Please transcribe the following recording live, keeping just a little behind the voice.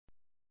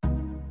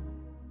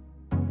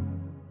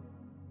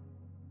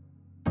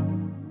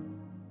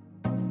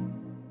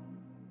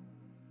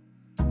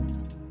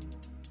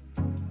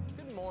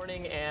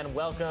Morning and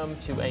welcome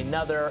to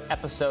another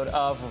episode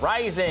of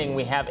Rising.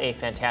 We have a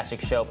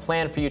fantastic show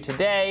planned for you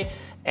today,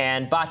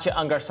 and Batya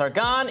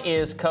Ungar-Sargon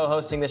is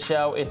co-hosting the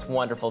show. It's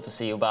wonderful to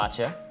see you,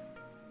 Batya.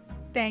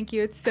 Thank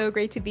you. It's so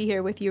great to be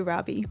here with you,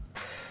 Robbie.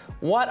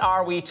 What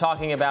are we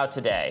talking about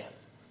today?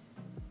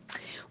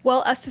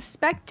 Well, a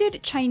suspected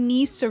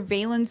Chinese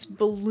surveillance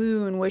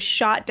balloon was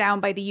shot down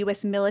by the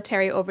U.S.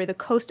 military over the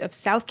coast of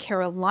South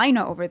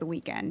Carolina over the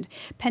weekend.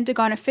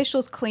 Pentagon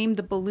officials claimed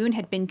the balloon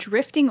had been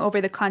drifting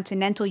over the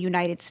continental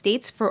United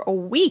States for a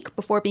week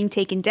before being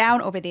taken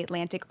down over the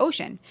Atlantic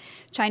Ocean.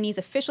 Chinese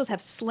officials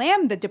have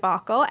slammed the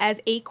debacle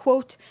as a,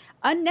 quote,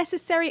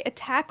 unnecessary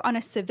attack on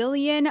a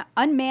civilian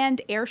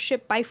unmanned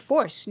airship by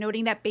force,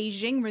 noting that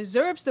Beijing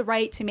reserves the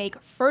right to make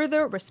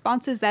further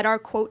responses that are,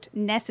 quote,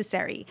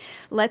 necessary.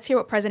 Let's hear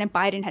what President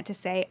Biden had to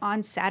say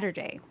on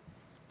Saturday.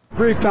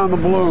 Briefed on the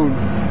balloon,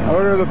 I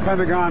ordered the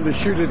Pentagon to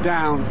shoot it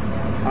down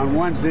on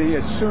Wednesday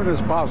as soon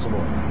as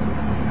possible.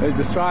 They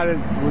decided,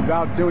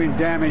 without doing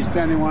damage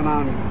to anyone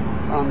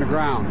on the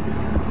ground,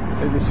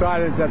 they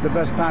decided that the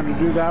best time to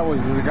do that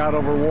was as it got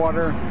over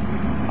water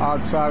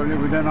outside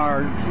within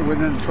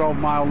the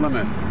 12-mile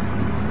limit.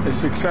 They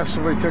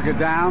successfully took it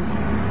down,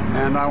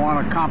 and I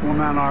want to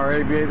compliment our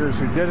aviators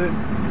who did it,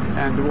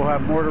 and we'll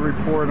have more to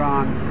report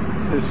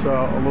on this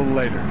a little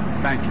later.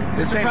 Thank you.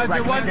 Mr.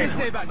 President, what did you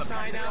say about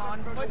China?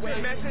 What's your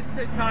message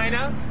to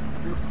China?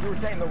 You were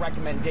saying the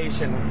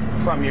recommendation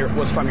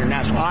was from your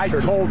national security.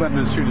 I told them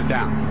to shoot it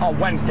down. On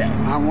Wednesday.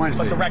 On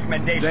Wednesday. But the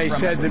recommendation They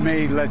said to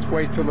me, let's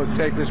wait till the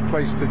safest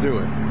place to do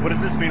it. What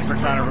does this mean for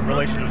China,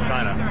 relations with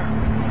China?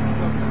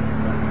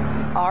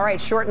 All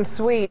right, short and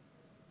sweet.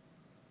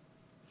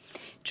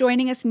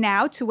 Joining us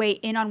now to weigh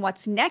in on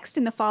what's next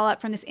in the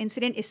fallout from this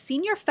incident is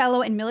senior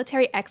fellow and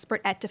military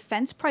expert at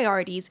Defense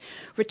Priorities,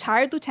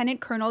 retired Lieutenant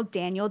Colonel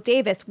Daniel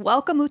Davis.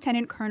 Welcome,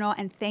 Lieutenant Colonel,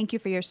 and thank you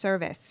for your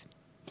service.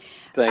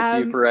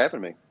 Thank you for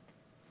having me.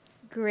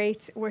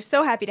 Great. We're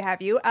so happy to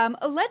have you.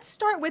 Let's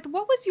start with,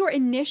 what was your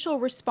initial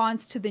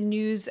response to the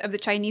news of the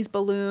Chinese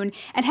balloon?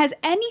 And has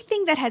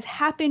anything that has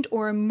happened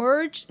or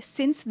emerged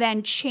since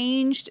then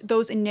changed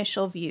those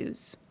initial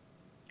views?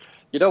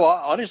 You know,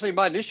 honestly,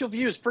 my initial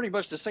view is pretty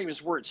much the same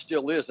as where it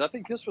still is. I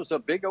think this was a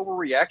big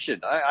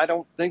overreaction. I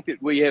don't think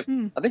that we have,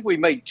 I think we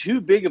made too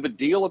big of a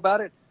deal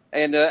about it.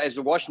 And as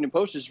the Washington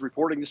Post is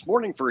reporting this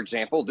morning, for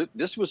example,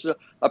 this was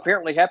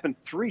apparently happened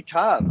 3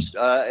 times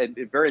at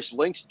various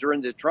links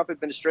during the Trump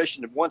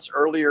administration and once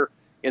earlier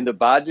in the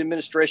Biden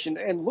administration.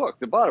 And look,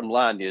 the bottom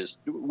line is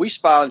we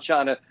spy on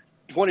China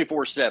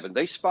 24/7.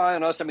 They spy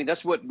on us. I mean,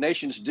 that's what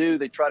nations do.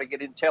 They try to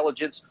get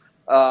intelligence.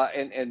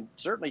 And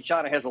certainly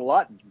China has a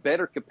lot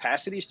better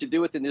capacities to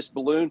do it than this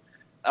balloon.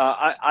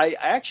 I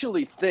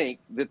actually think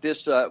that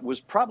this was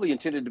probably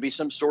intended to be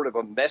some sort of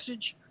a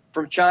message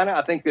from China.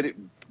 I think that it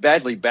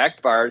badly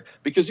backfired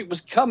because it was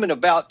coming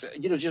about,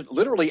 just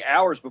literally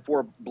hours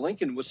before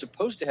Blinken was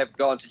supposed to have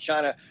gone to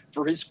China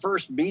for his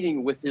first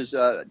meeting with his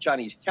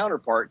Chinese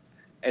counterpart.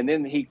 And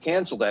then he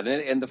canceled that.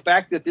 And the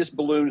fact that this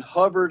balloon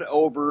hovered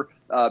over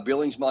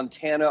Billings,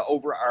 Montana,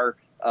 over our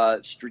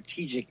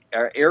strategic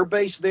air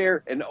base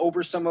there and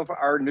over some of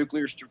our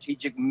nuclear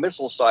strategic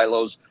missile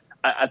silos,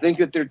 I think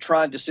that they're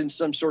trying to send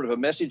some sort of a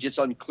message. It's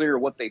unclear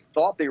what they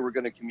thought they were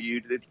going to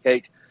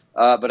communicate,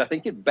 but I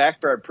think it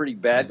backfired pretty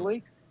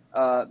badly.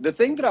 The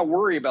thing that I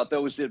worry about,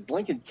 though, is that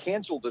Blinken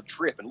canceled the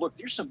trip. And look,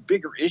 there's some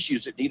bigger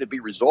issues that need to be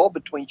resolved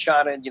between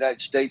China and the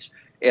United States,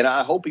 and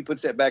I hope he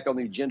puts that back on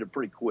the agenda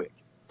pretty quick.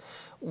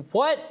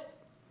 What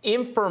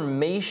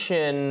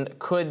information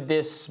could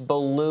this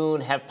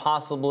balloon have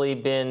possibly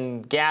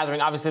been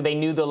gathering? Obviously, they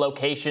knew the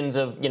locations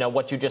of,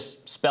 what you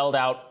just spelled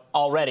out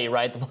already,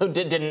 right? The balloon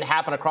didn't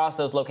happen across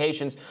those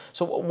locations.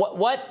 So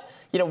what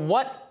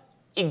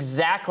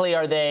exactly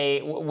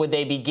would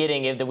they be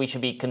getting that we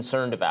should be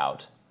concerned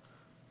about?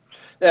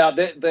 Yeah,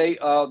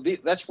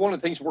 that's one of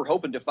the things we're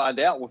hoping to find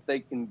out, if they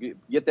can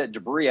get that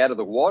debris out of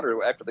the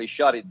water after they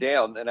shot it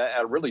down. And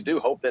I really do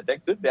hope that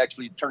could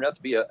actually turn out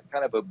to be a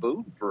kind of a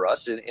boon for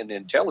us in the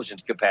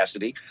intelligence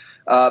capacity.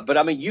 But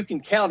I mean, you can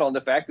count on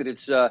the fact that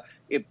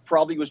it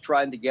probably was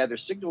trying to gather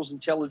signals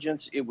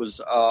intelligence. It was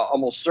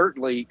almost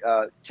certainly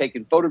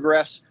taking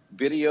photographs,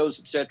 videos,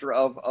 et cetera,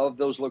 of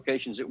those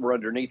locations that were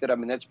underneath it. I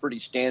mean, that's pretty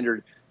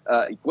standard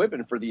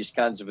equipment for these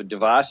kinds of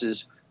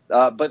devices.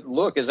 But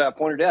look, as I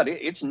pointed out,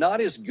 it's not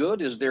as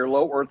good as their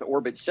low Earth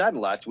orbit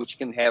satellites, which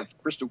can have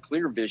crystal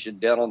clear vision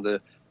down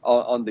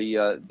on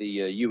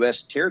the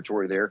U.S.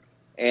 territory there.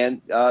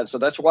 And so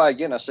that's why,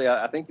 again,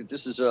 I think that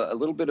this is a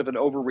little bit of an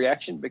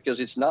overreaction because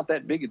it's not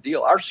that big a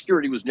deal. Our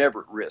security was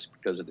never at risk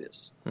because of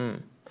this.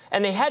 And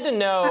they had to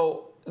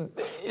know.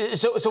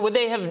 So would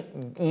they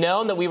have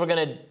known that we were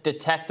going to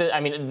detect it? I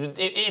mean,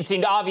 it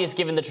seemed obvious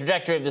given the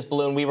trajectory of this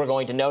balloon, we were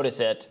going to notice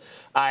it.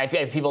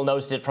 If people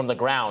noticed it from the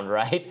ground,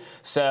 right?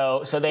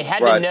 So they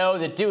had to know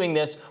that doing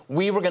this,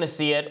 we were going to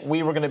see it.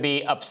 We were going to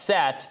be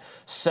upset.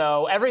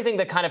 So everything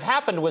that kind of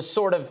happened was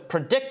sort of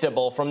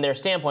predictable from their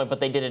standpoint, but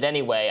they did it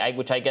anyway,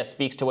 which I guess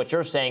speaks to what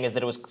you're saying is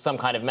that it was some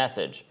kind of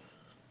message.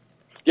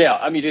 Yeah,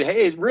 I mean,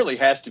 it really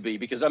has to be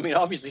because, I mean,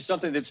 obviously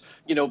something that's,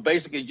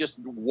 basically just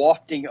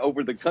wafting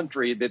over the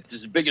country that's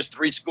as big as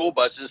 3 school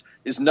buses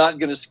is not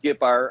going to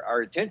skip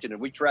our attention. And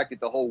we tracked it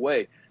the whole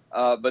way.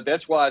 But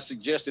that's why I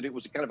suggested it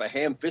was kind of a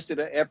ham-fisted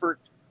effort.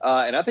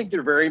 And I think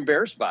they're very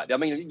embarrassed by it. I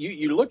mean,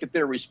 you look at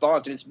their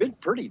response, and it's been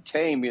pretty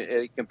tame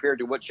compared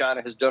to what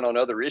China has done on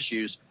other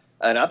issues.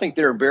 And I think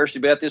they're embarrassed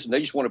about this, and they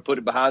just want to put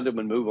it behind them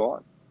and move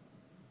on.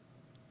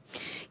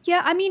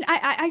 Yeah, I mean,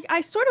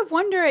 I sort of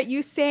wonder at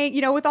you saying,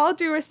 with all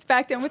due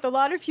respect and with a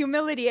lot of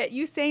humility, at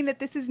you saying that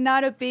this is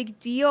not a big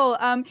deal.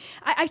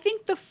 I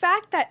think the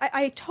fact that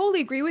I totally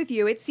agree with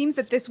you. It seems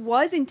that this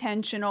was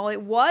intentional.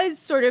 It was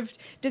sort of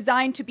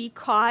designed to be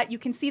caught. You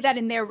can see that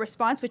in their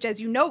response, which, as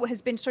you know,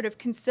 has been sort of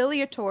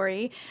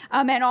conciliatory.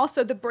 And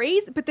also the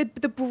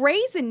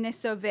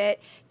brazenness of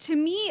it, to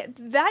me,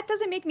 that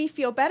doesn't make me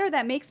feel better.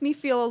 That makes me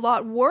feel a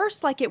lot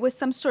worse, like it was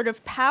some sort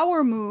of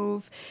power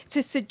move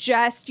to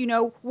suggest,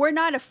 we're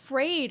not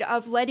afraid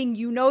of letting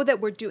you know that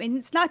we're doing.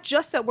 It's not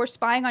just that we're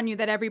spying on you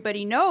that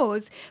everybody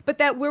knows, but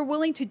that we're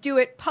willing to do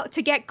it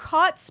to get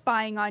caught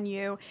spying on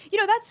you.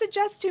 That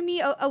suggests to me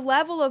a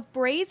level of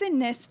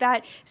brazenness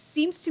that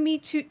seems to me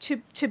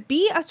to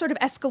be a sort of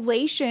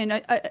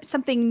escalation,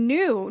 something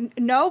new.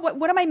 No,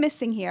 what am I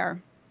missing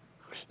here?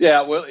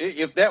 Yeah, well,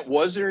 if that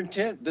was their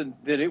intent, then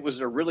it was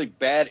a really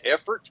bad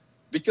effort.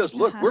 Because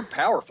look, we're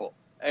powerful,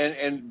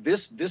 and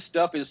this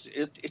stuff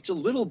it's a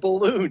little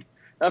balloon.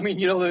 I mean,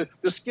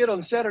 the skit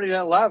on Saturday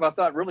Night Live, I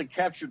thought really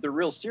captured the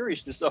real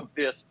seriousness of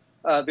this,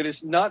 that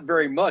it's not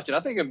very much. And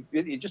I think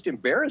it just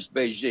embarrassed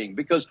Beijing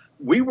because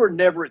we were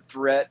never at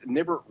threat,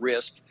 never at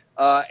risk.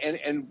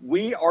 And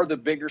we are the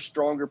bigger,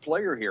 stronger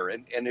player here.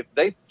 And if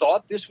they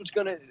thought this was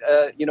going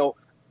to,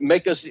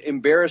 make us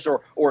embarrassed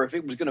or if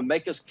it was going to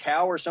make us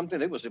cow or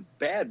something, it was a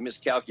bad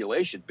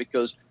miscalculation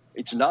because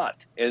it's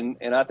not. And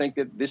I think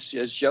that this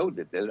has showed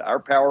that our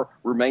power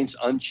remains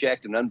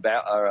unchecked and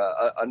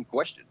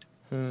unquestioned.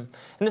 And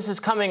this is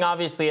coming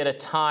obviously at a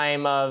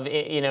time of,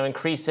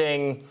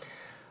 increasing,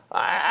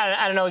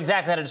 I don't know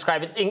exactly how to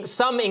describe it,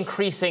 some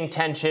increasing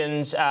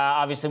tensions.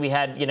 Obviously, we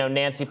had,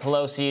 Nancy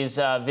Pelosi's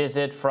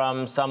visit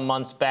from some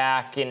months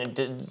back,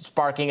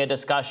 sparking a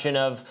discussion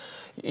of,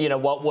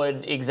 what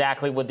would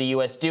the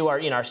U.S. do?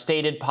 Our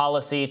stated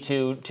policy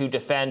to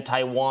defend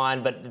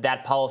Taiwan, but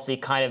that policy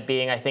kind of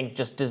being, I think,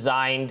 just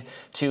designed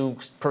to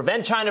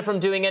prevent China from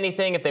doing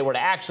anything. If they were to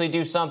actually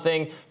do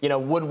something,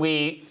 would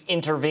we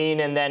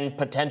intervene and then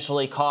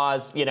potentially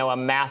cause, a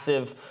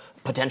massive,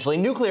 potentially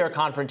nuclear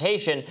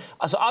confrontation?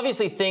 So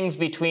obviously things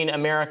between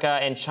America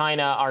and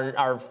China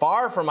are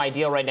far from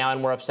ideal right now,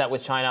 and we're upset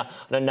with China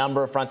on a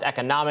number of fronts,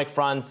 economic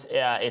fronts,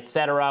 et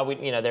cetera.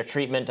 Their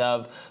treatment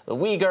of the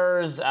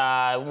Uyghurs,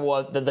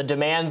 the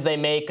demands they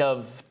make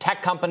of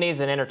tech companies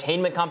and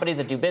entertainment companies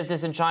that do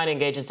business in China,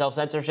 engage in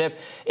self-censorship.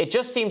 It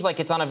just seems like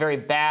it's on a very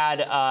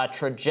bad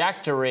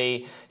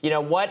trajectory.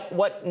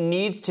 What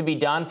needs to be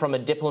done from a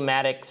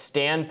diplomatic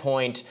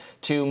standpoint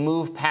to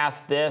move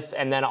past this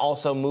and then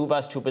also move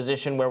us to a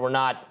position where we're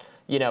not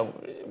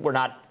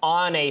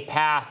on a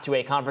path to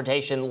a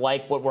confrontation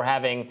like what we're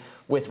having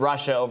with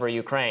Russia over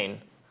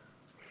Ukraine?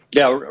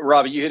 Yeah,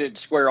 Robbie, you hit it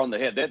square on the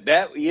head.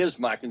 That is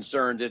my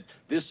concern, that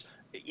this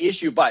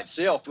issue by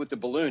itself with the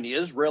balloon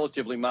is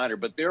relatively minor,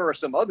 but there are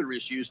some other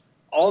issues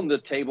on the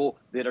table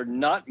that are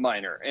not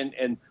minor.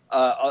 And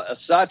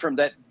aside from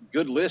that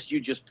good list you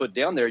just put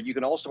down there, you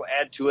can also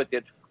add to it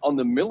that on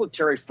the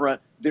military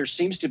front, there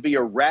seems to be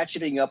a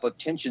ratcheting up of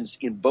tensions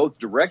in both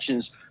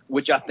directions,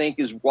 which I think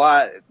is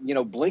why,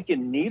 Blinken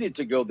needed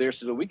to go there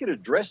so that we could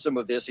address some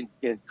of this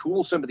and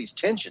cool some of these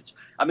tensions.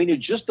 I mean, in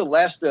just the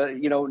last,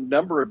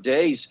 number of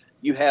days,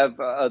 you have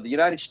the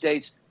United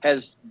States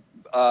has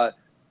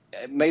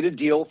made a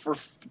deal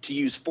to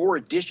use 4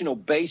 additional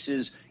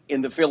bases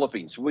in the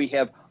Philippines. We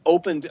have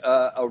opened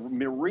a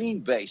Marine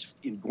base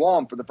in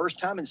Guam for the first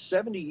time in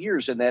 70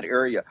 years in that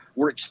area.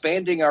 We're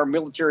expanding our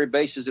military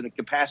bases in a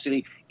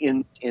capacity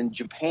in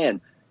Japan.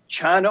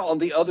 China, on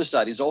the other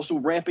side, is also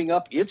ramping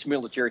up its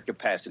military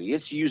capacity.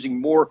 It's using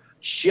more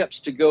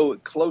ships to go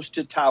close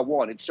to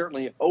Taiwan. It's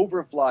certainly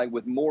overflying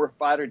with more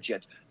fighter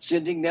jets,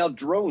 sending now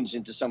drones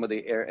into some of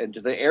the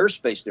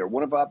airspace there,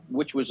 one of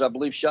which was, I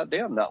believe, shut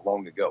down not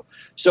long ago.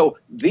 So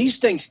these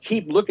things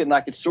keep looking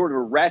like it's sort of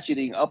a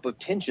ratcheting up of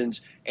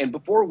tensions. And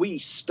before we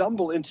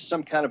stumble into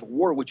some kind of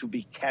war, which would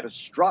be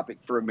catastrophic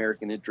for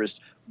American interests,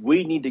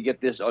 we need to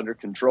get this under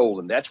control.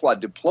 And that's why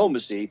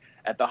diplomacy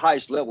at the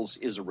highest levels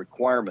is a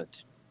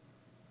requirement.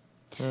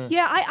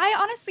 Yeah, I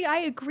honestly, I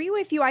agree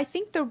with you. I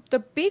think the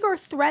bigger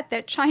threat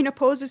that China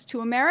poses to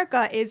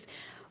America is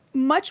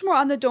much more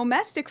on the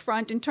domestic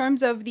front in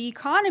terms of the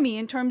economy,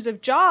 in terms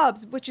of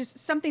jobs, which is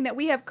something that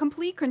we have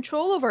complete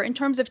control over, in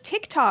terms of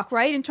TikTok,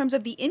 right? In terms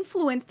of the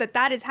influence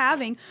that is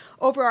having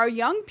over our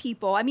young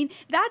people. I mean,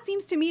 that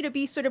seems to me to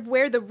be sort of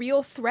where the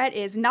real threat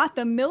is, not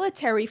the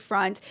military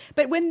front.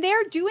 But when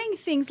they're doing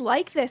things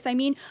like this, I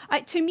mean,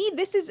 to me,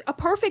 this is a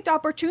perfect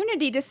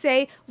opportunity to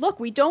say, look,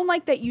 we don't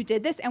like that you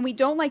did this and we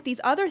don't like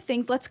these other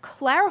things. Let's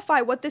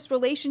clarify what this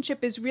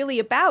relationship is really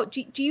about.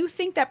 Do you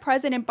think that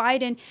President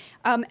Biden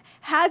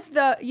has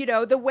has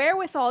the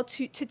wherewithal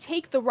to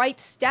take the right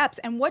steps,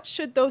 and what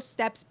should those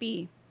steps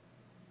be?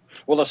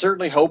 Well, I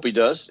certainly hope he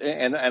does.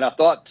 And I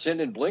thought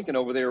sending Blinken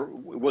over there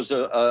was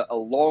a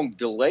long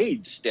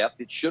delayed step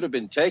that should have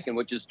been taken,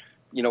 which is,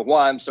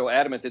 why I'm so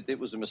adamant that it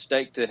was a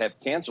mistake to have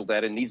canceled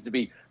that and needs to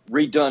be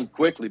redone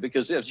quickly,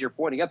 because as you're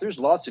pointing out, there's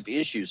lots of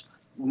issues,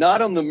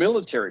 not on the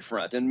military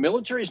front. And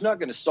military is not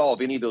going to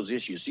solve any of those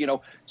issues.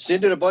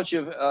 Sending a bunch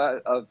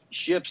of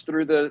ships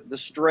through the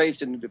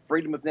straits and the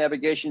freedom of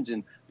navigations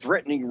and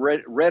threatening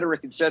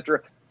rhetoric, et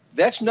cetera,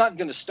 that's not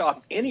going to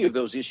stop any of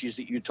those issues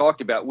that you talked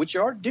about, which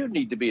do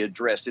need to be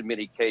addressed in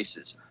many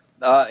cases.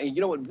 And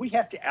you know what? We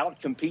have to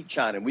outcompete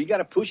China. We got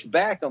to push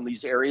back on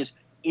these areas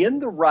in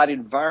the right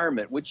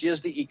environment, which is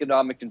the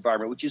economic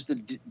environment, which is the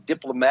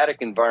diplomatic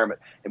environment.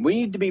 And we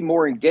need to be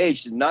more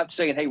engaged and not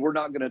saying, hey, we're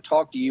not going to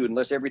talk to you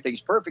unless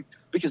everything's perfect,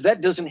 because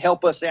that doesn't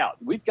help us out.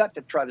 We've got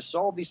to try to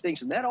solve these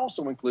things. And that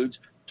also includes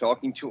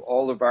talking to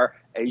all of our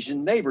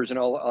Asian neighbors and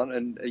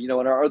and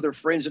our other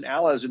friends and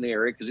allies in the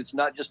area, because it's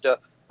not just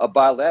a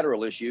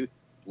bilateral issue.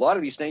 A lot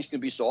of these things can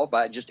be solved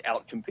by just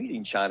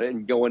out-competing China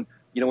and going,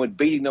 and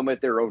beating them at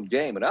their own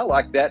game. And I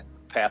like that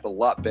path a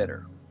lot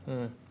better.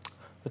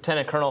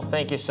 Lieutenant Colonel,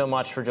 thank you so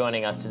much for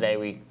joining us today.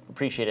 We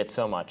appreciate it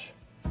so much.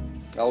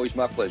 Always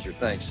my pleasure.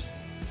 Thanks.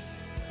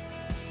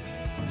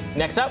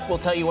 Next up, we'll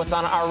tell you what's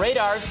on our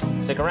radars.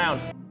 Stick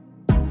around.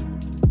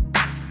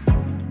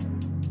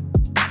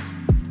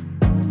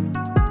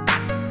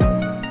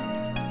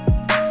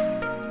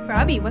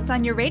 Robbie, what's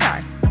on your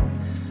radar?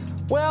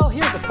 Well,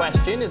 here's a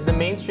question. Is the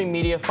mainstream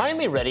media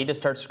finally ready to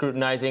start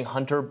scrutinizing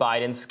Hunter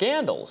Biden's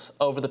scandals?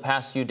 Over the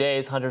past few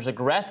days, Hunter's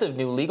aggressive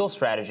new legal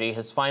strategy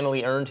has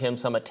finally earned him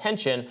some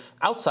attention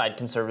outside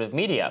conservative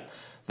media.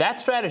 That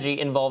strategy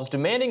involves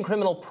demanding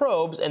criminal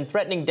probes and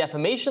threatening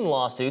defamation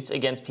lawsuits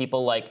against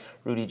people like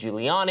Rudy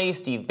Giuliani,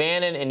 Steve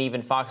Bannon, and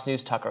even Fox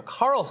News' Tucker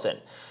Carlson.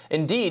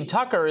 Indeed,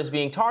 Tucker is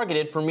being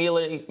targeted for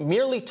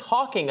merely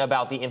talking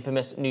about the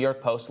infamous New York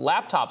Post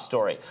laptop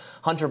story.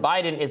 Hunter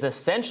Biden is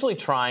essentially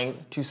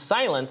trying to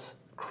silence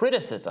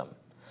criticism.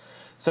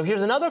 So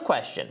here's another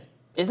question.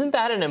 Isn't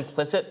that an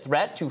implicit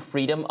threat to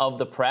freedom of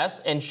the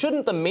press? And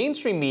shouldn't the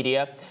mainstream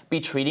media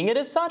be treating it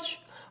as such?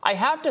 I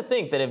have to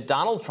think that if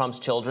Donald Trump's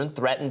children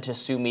threatened to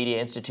sue media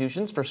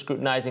institutions for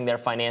scrutinizing their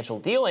financial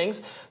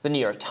dealings, the New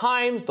York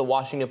Times, the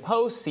Washington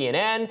Post,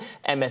 CNN,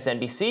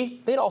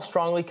 MSNBC, they'd all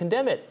strongly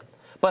condemn it.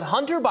 But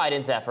Hunter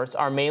Biden's efforts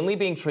are mainly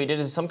being treated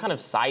as some kind of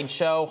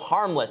sideshow,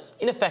 harmless,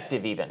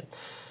 ineffective even.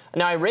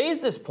 Now, I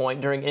raised this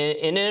point in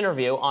an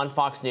interview on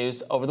Fox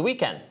News over the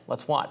weekend.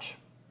 Let's watch.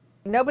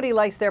 Nobody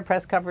likes their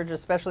press coverage,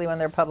 especially when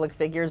they're public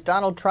figures.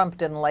 Donald Trump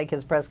didn't like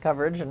his press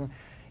coverage and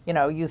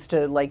used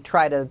to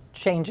try to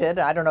change it.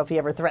 I don't know if he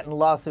ever threatened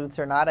lawsuits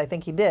or not. I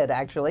think he did,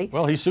 actually.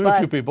 Well, he sued a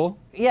few people.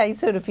 Yeah, he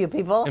sued a few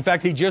people. In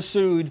fact, he just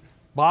sued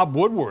Bob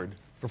Woodward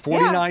for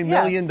 $49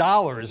 million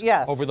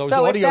over those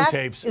audio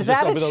tapes. Is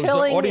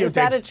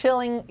that a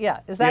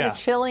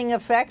chilling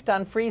effect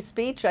on free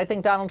speech? I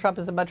think Donald Trump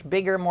is a much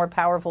bigger, more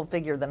powerful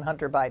figure than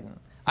Hunter Biden.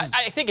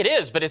 I think it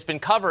is, but it's been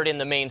covered in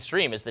the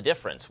mainstream is the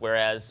difference.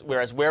 Whereas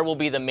where will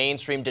be the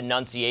mainstream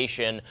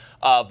denunciation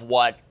of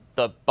what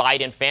the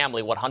Biden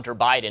family, what Hunter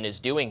Biden is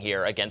doing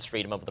here against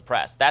freedom of the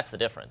press? That's the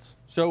difference.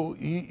 So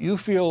you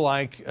feel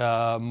like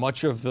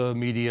much of the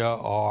media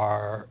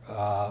are,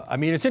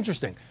 it's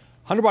interesting.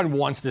 Hunter Biden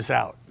wants this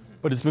out,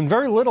 but it's been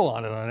very little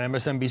on it on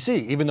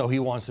MSNBC, even though he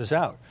wants this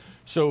out.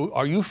 So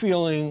are you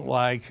feeling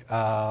like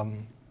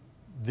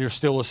there's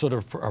still a sort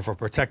of a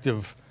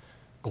protective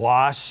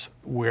gloss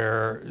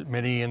where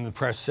many in the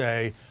press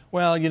say,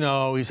 well,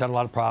 he's had a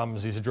lot of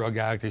problems. He's a drug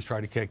addict. He's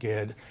tried to kick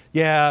it.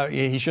 Yeah,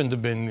 he shouldn't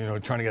have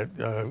been, trying to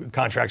get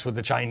contracts with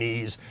the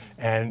Chinese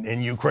and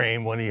in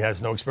Ukraine when he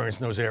has no experience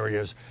in those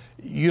areas.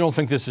 You don't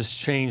think this has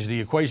changed the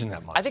equation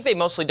that much? I think they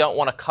mostly don't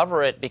want to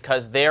cover it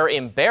because they're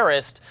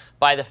embarrassed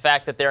by the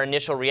fact that their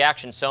initial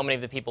reaction, so many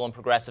of the people in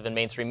progressive and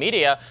mainstream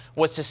media,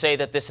 was to say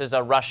that this is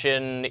a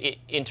Russian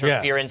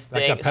interference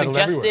thing,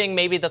 suggesting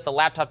maybe that the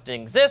laptop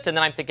didn't exist. And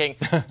then I'm thinking,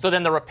 so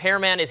then the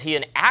repairman, is he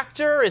an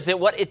actor? Is it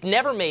what? It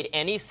never made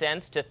any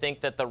sense to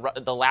think that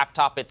the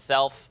laptop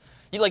itself,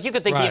 you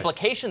could think the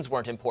implications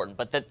weren't important,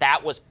 but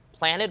that was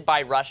planted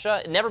by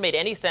Russia. It never made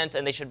any sense,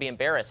 and they should be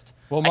embarrassed.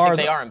 Well, I think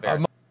they are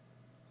embarrassed.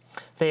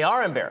 They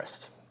are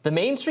embarrassed. The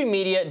mainstream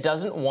media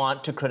doesn't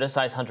want to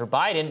criticize Hunter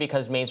Biden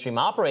because mainstream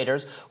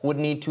operators would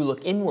need to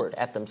look inward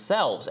at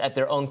themselves, at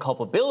their own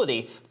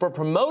culpability for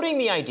promoting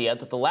the idea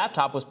that the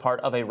laptop was part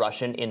of a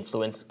Russian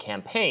influence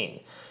campaign.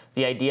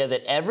 The idea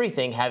that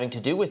everything having to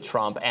do with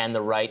Trump and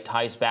the right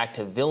ties back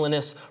to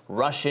villainous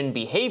Russian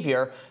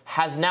behavior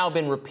has now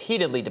been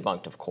repeatedly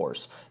debunked, of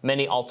course.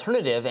 Many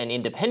alternative and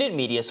independent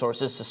media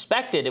sources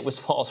suspected it was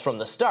false from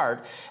the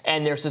start,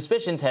 and their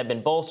suspicions have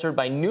been bolstered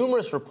by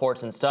numerous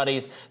reports and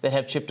studies that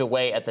have chipped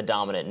away at the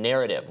dominant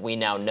narrative. We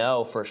now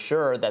know for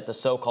sure that the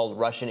so-called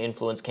Russian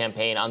influence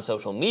campaign on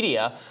social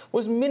media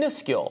was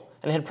minuscule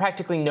and had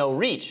practically no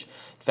reach.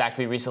 In fact,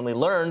 we recently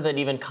learned that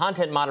even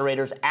content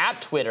moderators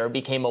at Twitter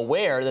became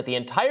aware that the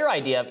entire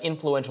idea of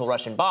influential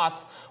Russian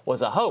bots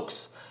was a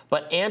hoax.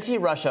 But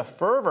anti-Russia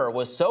fervor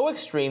was so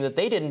extreme that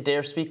they didn't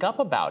dare speak up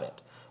about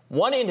it.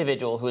 One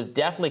individual who has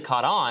definitely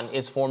caught on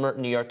is former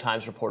New York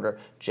Times reporter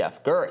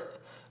Jeff Gerth.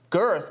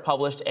 Gerth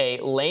published a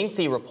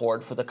lengthy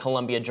report for the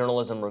Columbia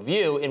Journalism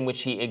Review in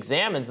which he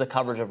examines the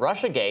coverage of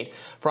Russiagate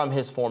from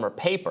his former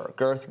paper.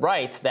 Gerth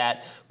writes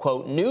that,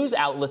 quote, news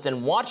outlets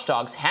and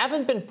watchdogs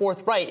haven't been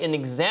forthright in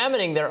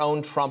examining their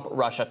own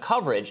Trump-Russia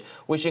coverage,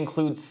 which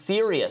includes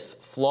serious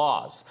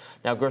flaws.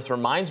 Now, Gerth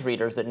reminds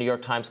readers that New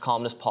York Times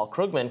columnist Paul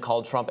Krugman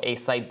called Trump a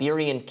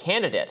Siberian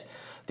candidate.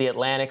 The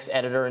Atlantic's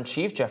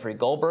editor-in-chief, Jeffrey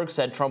Goldberg,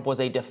 said Trump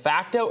was a de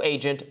facto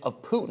agent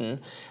of Putin,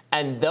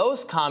 and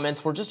those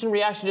comments were just in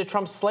reaction to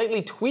Trump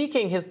slightly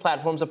tweaking his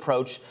platform's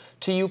approach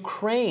to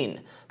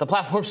Ukraine. The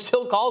platform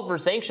still called for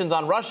sanctions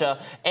on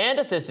Russia and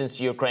assistance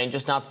to Ukraine,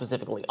 just not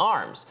specifically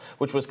arms,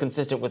 which was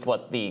consistent with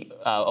what the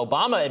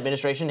Obama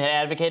administration had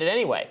advocated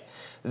anyway.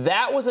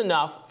 That was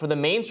enough for the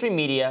mainstream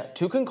media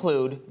to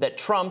conclude that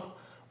Trump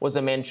was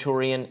a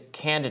Manchurian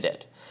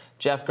candidate.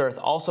 Jeff Gerth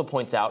also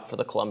points out for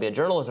the Columbia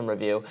Journalism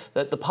Review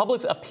that the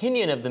public's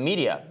opinion of the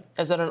media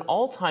is at an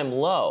all-time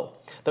low,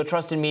 though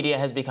trust in media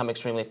has become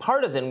extremely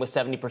partisan, with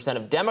 70%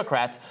 of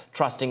Democrats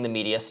trusting the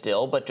media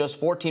still, but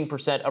just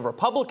 14% of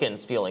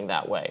Republicans feeling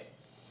that way.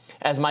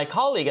 As my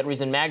colleague at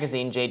Reason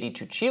Magazine, J.D.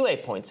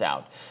 Tuchile, points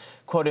out,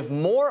 quote, if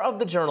more of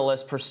the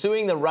journalists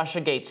pursuing the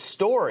Russiagate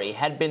story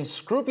had been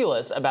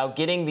scrupulous about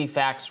getting the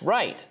facts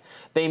right,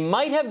 they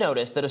might have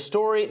noticed that a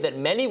story that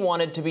many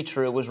wanted to be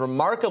true was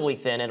remarkably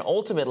thin and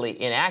ultimately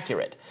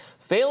inaccurate.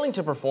 Failing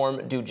to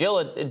perform due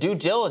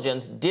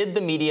diligence did the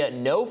media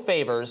no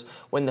favors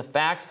when the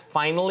facts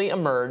finally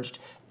emerged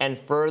and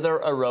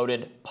further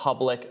eroded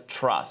public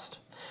trust.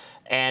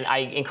 And I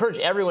encourage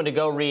everyone to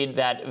go read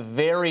that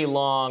very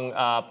long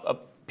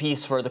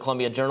piece for the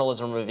Columbia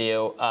Journalism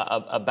Review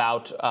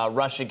about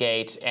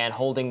Russiagate and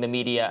holding the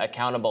media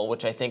accountable,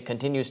 which I think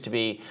continues to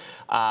be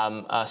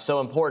so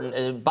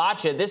important.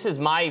 Batya, this is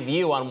my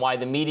view on why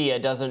the media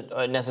doesn't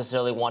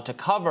necessarily want to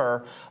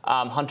cover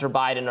Hunter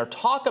Biden or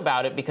talk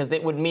about it, because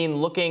it would mean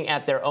looking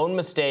at their own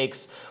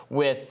mistakes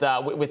with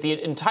the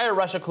entire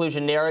Russia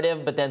collusion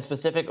narrative, but then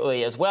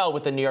specifically as well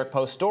with the New York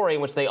Post story,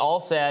 in which they all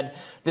said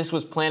this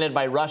was planted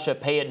by Russia,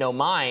 pay it no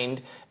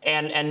mind.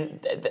 And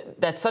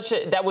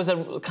that was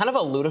a kind of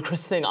a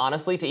ludicrous thing,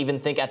 honestly, to even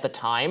think at the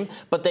time.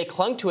 But they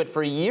clung to it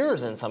for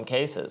years in some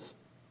cases.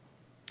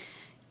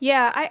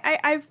 Yeah,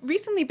 I've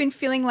recently been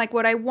feeling like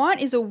what I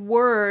want is a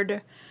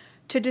word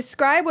to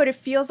describe what it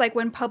feels like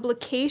when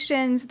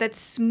publications that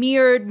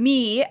smeared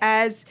me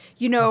as,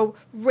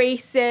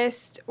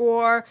 racist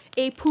or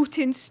a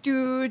Putin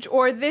stooge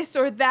or this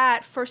or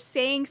that for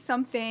saying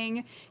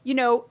something,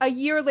 a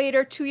year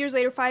later, 2 years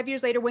later, 5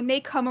 years later, when they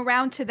come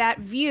around to that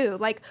view,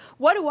 like,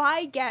 what do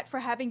I get for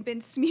having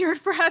been smeared,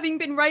 for having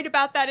been right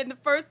about that in the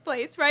first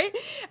place, right?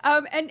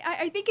 And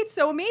I think it's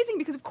so amazing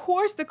because, of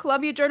course, the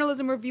Columbia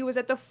Journalism Review was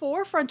at the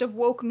forefront of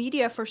woke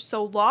media for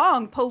so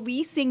long,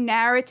 policing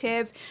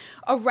narratives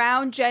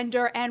around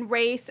gender and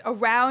race,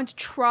 around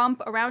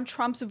Trump, around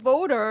Trump's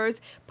voters,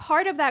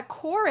 part of that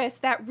chorus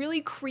that really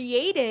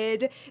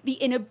created the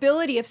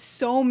inability of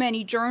so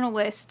many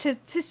journalists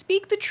to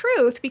speak the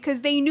truth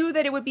because they knew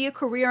that it would be a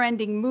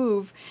career-ending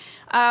move.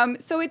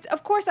 So it's,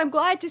 of course, I'm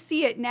glad to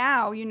see it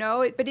now,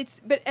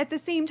 but at the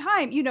same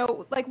time,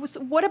 like,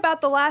 what about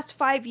the last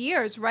 5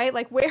 years, right?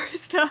 Like, where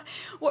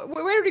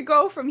do we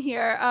go from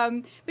here?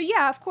 But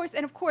yeah, of course,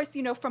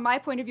 from my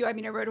point of view, I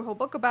wrote a whole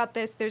book about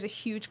this. There's a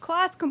huge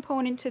class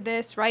component to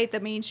this, right? The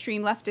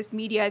mainstream leftist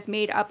media is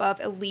made up of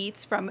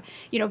elites from,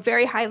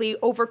 very highly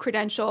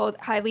over-credentialed,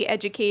 highly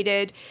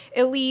educated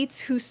elites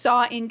who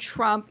saw in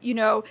Trump,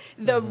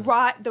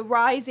 the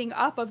rising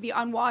up of the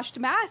unwashed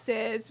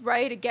masses,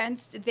 right,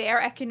 against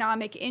their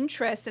economic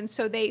interests. And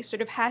so they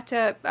sort of had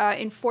to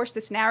enforce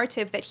this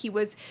narrative that he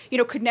was,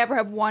 could never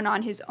have won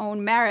on his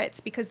own merits,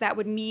 because that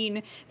would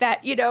mean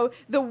that,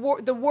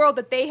 the world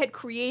that they had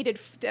created,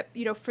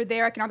 for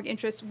their economic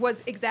interests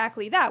was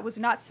exactly that, was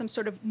not some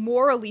sort of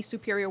morally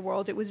superior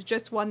world. It was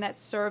just one that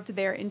served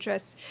their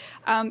interests.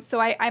 So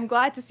I'm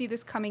glad to see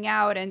this coming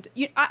out. And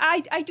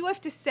I do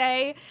have to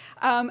say,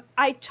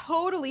 I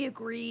totally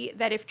agree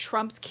that if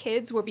Trump's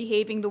kids were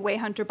behaving the way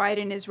Hunter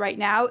Biden is right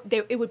now,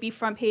 it would be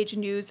front page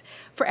news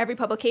for every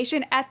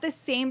publication. At the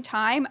same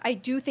time, I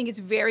do think it's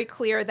very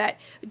clear that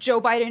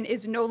Joe Biden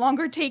is no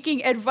longer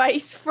taking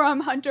advice from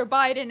Hunter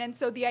Biden. And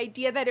so the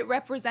idea that it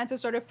represents a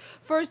sort of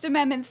First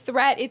Amendment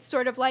threat, it's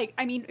sort of like,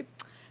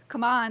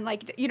 come on,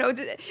 like,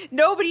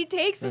 nobody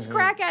takes this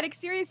crack addict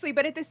seriously,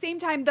 but at the same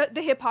time,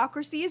 the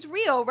hypocrisy is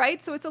real,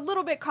 right? So it's a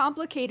little bit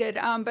complicated,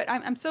 but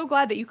I'm so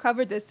glad that you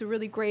covered this. A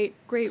really great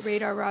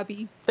radar,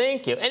 Robbie.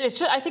 Thank you. And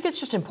I think it's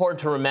just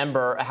important to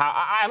remember how,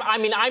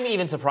 I'm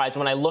even surprised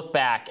when I look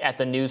back at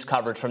the news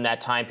coverage from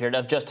that time period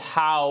of just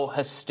how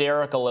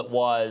hysterical it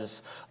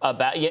was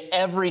about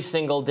every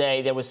single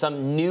day. There was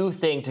some new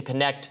thing to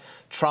connect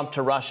Trump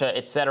to Russia,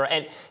 et cetera.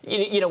 And,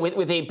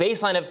 with a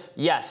baseline of,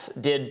 yes,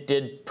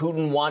 did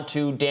Putin want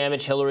to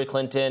damage Hillary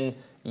Clinton?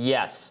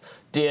 Yes.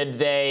 Did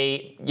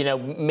they,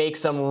 make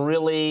some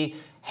really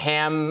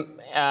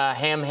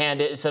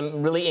ham-handed,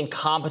 some really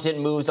incompetent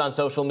moves on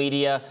social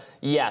media?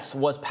 Yes.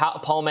 Was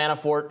Paul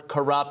Manafort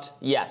corrupt?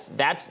 Yes.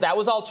 That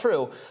was all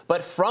true.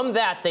 But from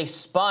that, they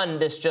spun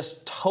this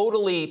just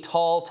totally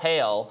tall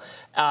tale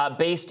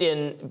based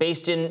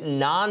in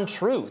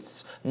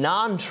non-truths,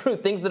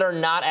 things that are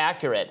not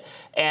accurate,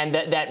 and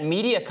that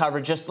media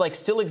coverage just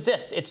still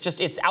exists.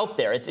 It's out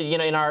there. It's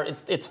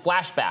it's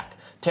flashback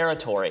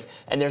territory,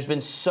 and there's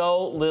been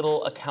so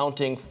little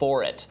accounting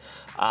for it.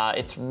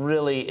 It's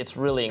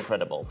really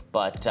incredible.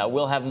 But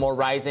we'll have more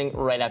Rising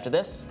right after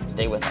this.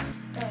 Stay with us.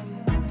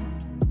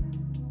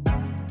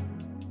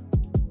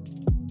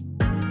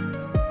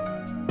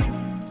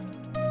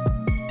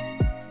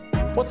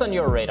 What's on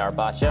your radar,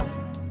 Batya?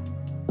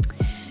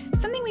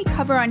 Something we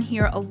cover on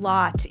here a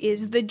lot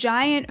is the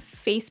giant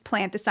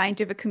faceplant the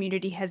scientific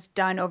community has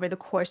done over the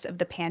course of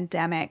the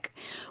pandemic.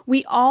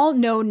 We all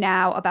know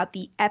now about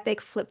the epic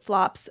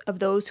flip-flops of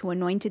those who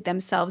anointed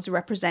themselves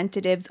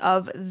representatives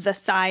of the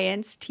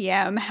science,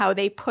 TM, how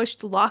they pushed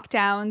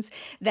lockdowns,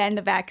 then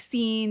the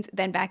vaccines,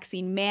 then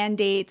vaccine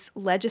mandates,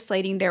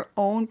 legislating their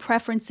own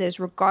preferences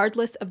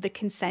regardless of the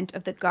consent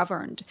of the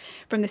governed.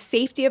 From the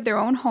safety of their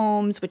own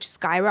homes, which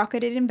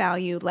skyrocketed in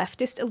value,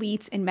 leftist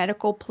elites in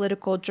medical,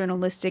 political,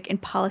 journalistic, and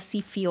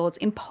policy fields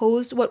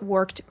imposed what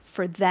worked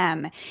for them.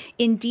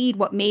 Indeed,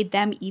 what made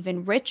them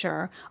even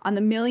richer on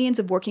the millions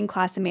of working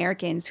class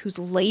Americans whose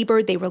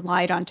labor they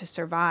relied on to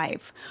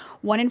survive.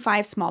 1 in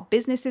 5 small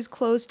businesses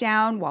closed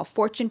down, while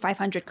Fortune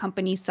 500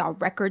 companies saw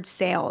record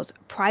sales.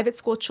 Private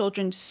school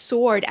children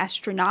soared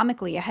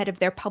astronomically ahead of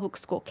their public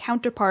school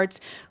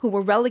counterparts, who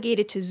were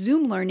relegated to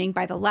Zoom learning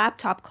by the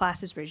laptop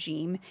classes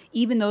regime,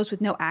 even those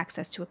with no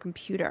access to a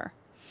computer.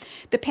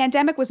 The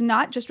pandemic was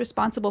not just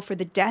responsible for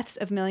the deaths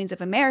of millions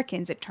of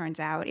Americans, it turns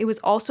out. It was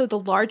also the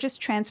largest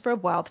transfer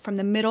of wealth from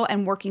the middle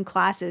and working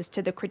classes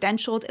to the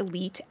credentialed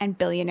elite and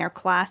billionaire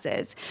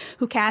classes,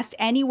 who cast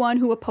anyone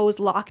who opposed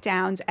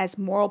lockdowns as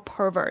moral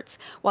perverts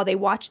while they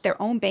watched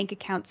their own bank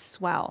accounts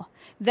swell.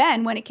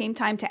 Then, when it came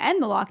time to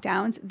end the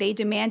lockdowns, they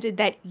demanded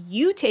that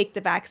you take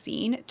the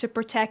vaccine to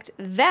protect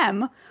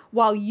them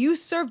while you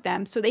served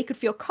them so they could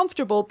feel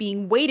comfortable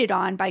being waited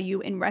on by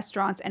you in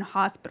restaurants and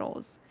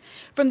hospitals.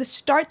 From the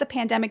start, the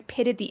pandemic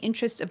pitted the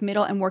interests of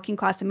middle and working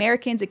class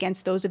Americans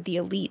against those of the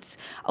elites.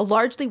 A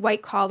largely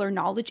white-collar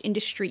knowledge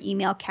industry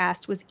email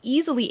cast was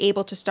easily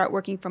able to start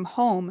working from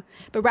home,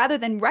 but rather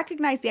than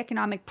recognize the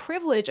economic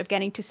privilege of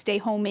getting to stay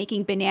home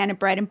making banana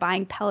bread and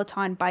buying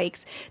Peloton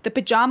bikes, the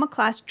pajama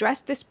class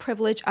dressed this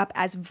privilege up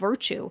as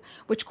virtue,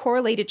 which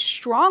correlated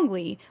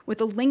strongly with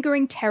the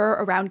lingering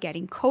terror around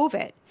getting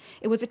COVID.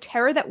 It was a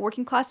terror that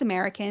working class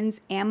Americans,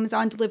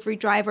 Amazon delivery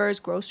drivers,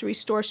 grocery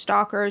store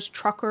stalkers,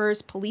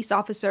 truckers, police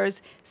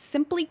officers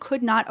simply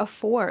could not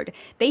afford.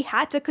 They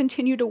had to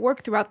continue to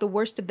work throughout the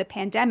worst of the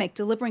pandemic,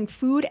 delivering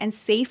food and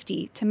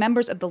safety to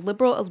members of the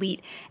liberal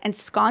elite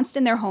ensconced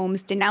in their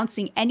homes,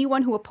 denouncing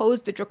anyone who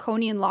opposed the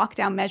draconian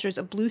lockdown measures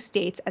of blue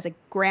states as a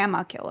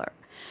grandma killer.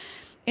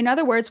 In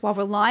other words, while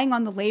relying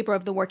on the labor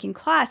of the working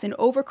class, an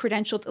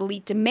over-credentialed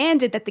elite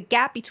demanded that the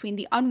gap between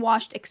the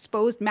unwashed,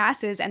 exposed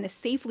masses and the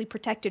safely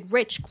protected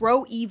rich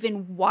grow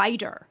even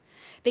wider.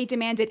 They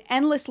demanded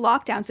endless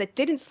lockdowns that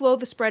didn't slow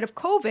the spread of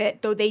COVID,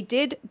 though they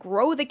did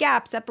grow the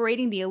gap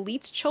separating the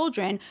elite's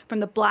children from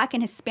the Black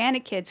and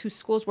Hispanic kids whose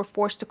schools were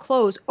forced to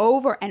close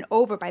over and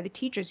over by the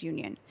teachers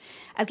union.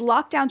 As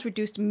lockdowns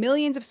reduced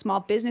millions of small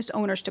business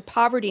owners to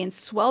poverty and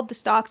swelled the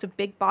stocks of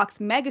big box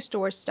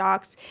megastore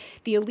stocks,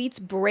 the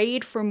elites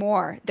brayed for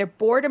more. Their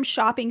boredom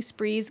shopping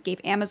sprees gave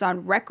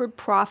Amazon record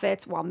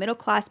profits, while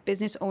middle-class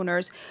business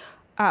owners,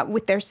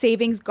 with their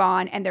savings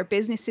gone and their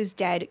businesses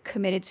dead,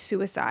 committed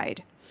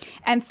suicide.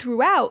 And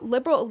throughout,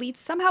 liberal elites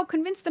somehow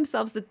convinced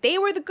themselves that they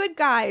were the good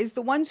guys,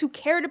 the ones who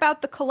cared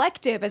about the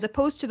collective, as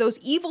opposed to those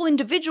evil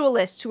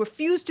individualists who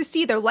refused to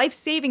see their life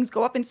savings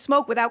go up in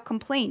smoke without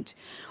complaint,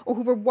 or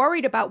who were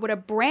worried about what a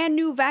brand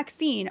new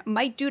vaccine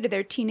might do to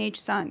their teenage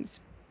sons.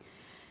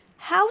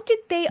 How did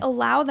they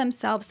allow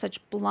themselves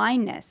such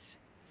blindness?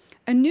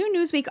 A new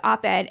Newsweek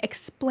op-ed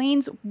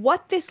explains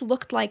what this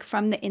looked like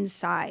from the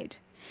inside.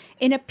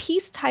 In a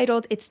piece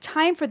titled, "It's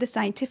Time for the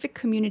Scientific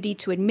Community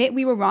to Admit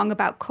We Were Wrong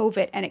About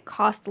COVID and It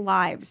Cost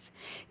Lives,"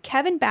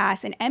 Kevin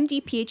Bass, an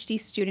MD PhD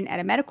student at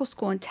a medical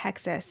school in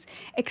Texas,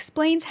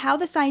 explains how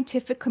the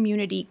scientific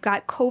community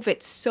got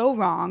COVID so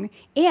wrong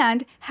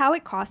and how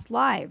it cost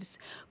lives.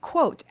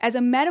 Quote, "As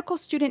a medical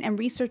student and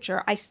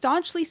researcher, I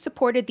staunchly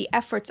supported the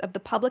efforts of the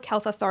public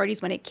health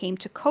authorities when it came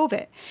to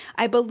COVID.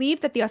 I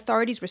believe that the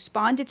authorities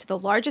responded to the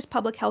largest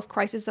public health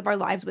crisis of our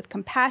lives with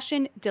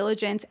compassion,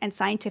 diligence, and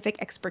scientific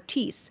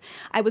expertise.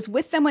 I was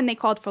with them when they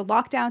called for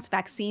lockdowns,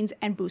 vaccines,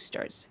 and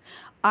boosters.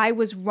 I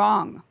was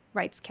wrong,"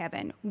 writes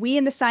Kevin. "We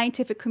in the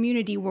scientific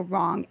community were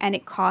wrong, and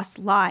it cost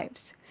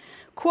lives."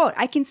 Quote,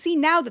 "I can see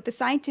now that the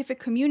scientific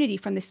community,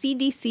 from the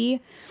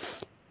CDC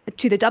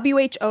to the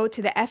WHO,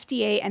 to the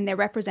FDA, and their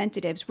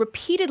representatives,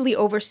 repeatedly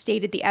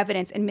overstated the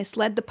evidence and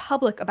misled the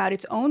public about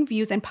its own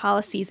views and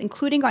policies,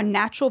 including on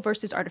natural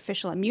versus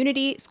artificial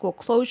immunity, school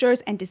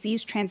closures, and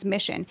disease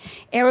transmission,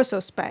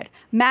 aerosol spread,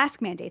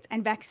 mask mandates,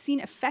 and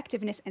vaccine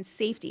effectiveness and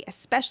safety,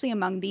 especially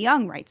among the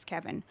young, writes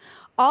Kevin.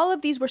 All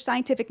of these were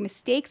scientific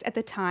mistakes at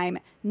the time,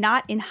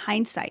 not in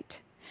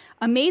hindsight.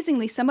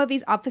 Amazingly, some of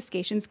these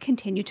obfuscations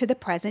continue to the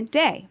present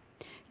day.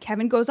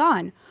 Kevin goes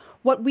on,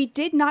 what we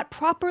did not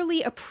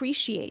properly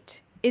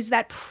appreciate is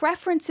that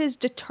preferences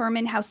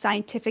determine how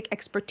scientific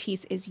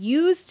expertise is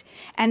used,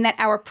 and that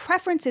our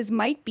preferences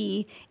might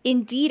be,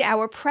 indeed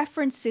our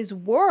preferences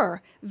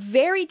were,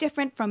 very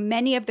different from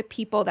many of the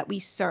people that we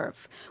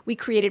serve. We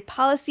created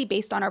policy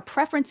based on our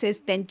preferences,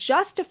 then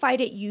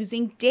justified it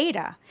using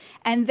data.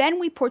 And then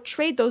we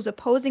portrayed those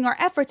opposing our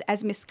efforts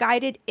as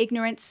misguided,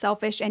 ignorant,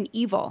 selfish, and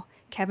evil.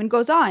 Kevin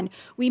goes on,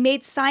 we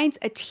made science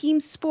a team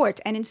sport,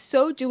 and in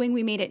so doing,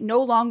 we made it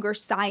no longer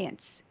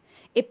science.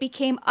 It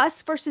became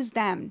us versus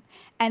them,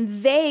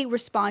 and they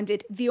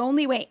responded the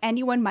only way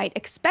anyone might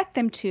expect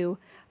them to,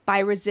 by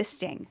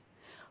resisting.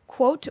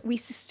 Quote, we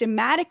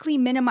systematically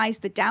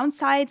minimized the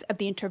downsides of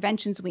the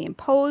interventions we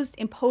imposed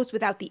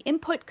without the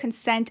input,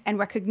 consent, and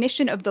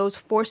recognition of those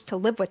forced to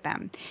live with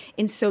them.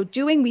 In so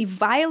doing, we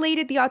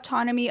violated the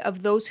autonomy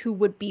of those who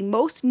would be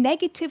most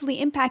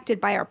negatively impacted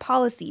by our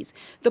policies,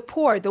 the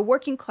poor, the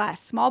working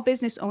class, small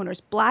business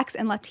owners, Blacks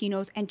and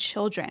Latinos, and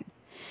children.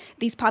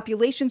 These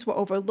populations were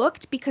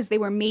overlooked because they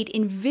were made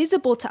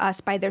invisible to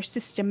us by their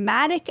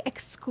systematic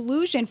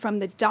exclusion from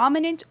the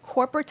dominant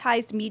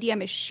corporatized media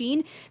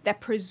machine that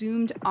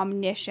presumed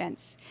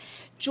omniscience.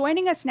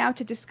 Joining us now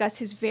to discuss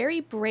his very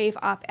brave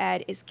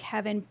op-ed is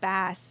Kevin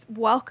Bass.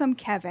 Welcome,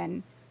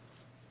 Kevin.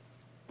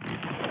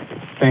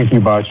 Thank you,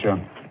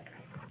 Basha.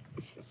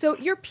 So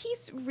your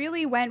piece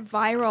really went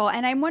viral,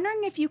 and I'm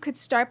wondering if you could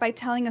start by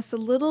telling us a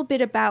little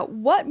bit about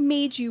what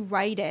made you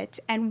write it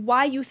and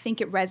why you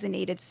think it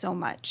resonated so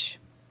much.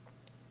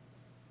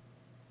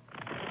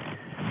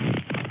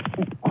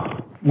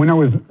 When I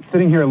was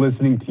sitting here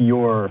listening to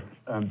your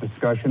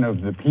discussion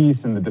of the piece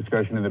and the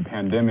discussion of the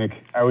pandemic,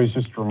 I was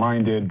just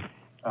reminded,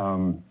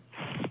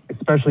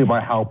 especially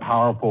by how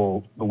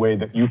powerful the way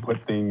that you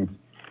put things,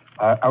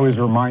 I was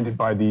reminded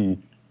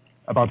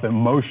about the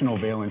emotional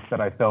valence that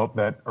I felt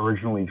that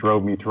originally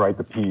drove me to write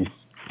the piece.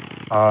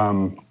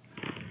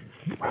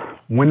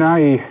 When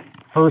I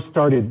first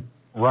started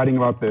writing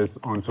about this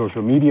on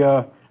social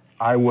media,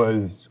 I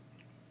was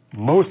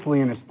mostly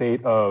in a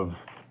state of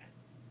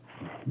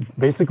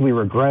basically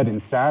regret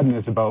and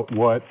sadness about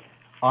what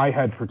I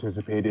had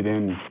participated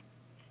in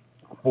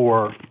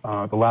for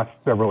the last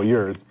several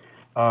years.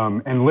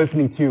 And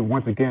listening to,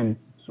 once again,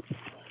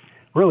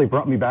 really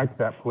brought me back to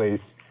that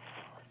place.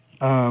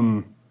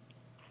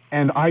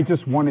 And I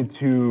just wanted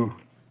to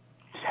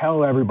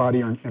tell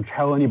everybody and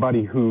tell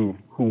anybody who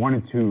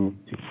wanted to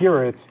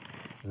hear it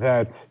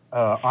that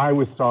I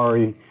was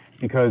sorry,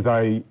 because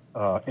I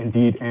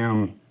indeed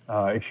am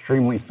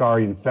extremely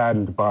sorry and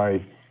saddened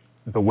by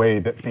the way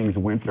that things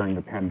went during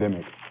the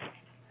pandemic.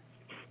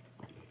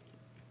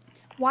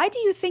 Why do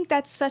you think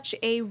that's such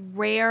a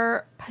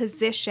rare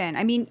position?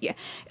 I mean,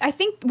 I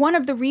think one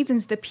of the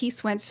reasons the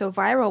piece went so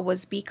viral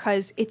was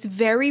because it's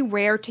very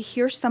rare to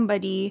hear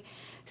somebody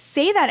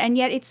say that, and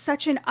yet it's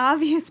such an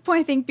obvious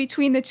point. I think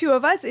between the two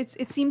of us,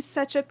 it seems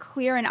such a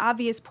clear and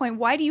obvious point.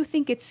 Why do you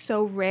think it's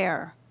so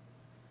rare?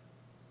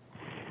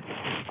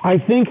 I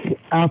think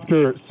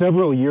after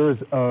several years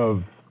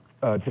of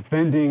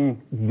defending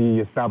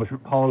the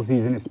establishment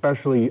policies, and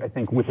especially I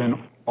think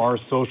within our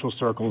social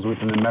circles,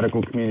 within the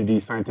medical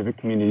community, scientific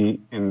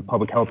community, and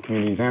public health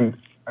communities, and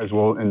as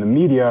well in the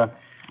media,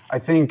 I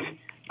think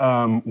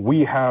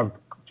we have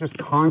just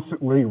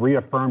constantly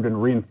reaffirmed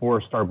and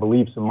reinforced our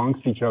beliefs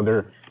amongst each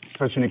other to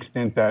such an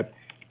extent that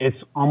it's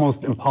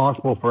almost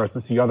impossible for us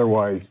to see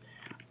otherwise.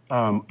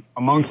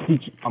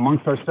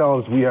 Amongst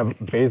ourselves, we have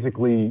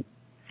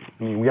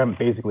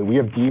we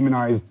have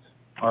demonized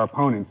our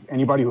opponents.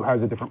 Anybody who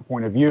has a different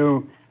point of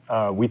view,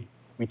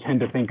 we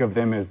tend to think of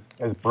them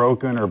as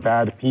broken or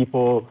bad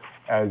people,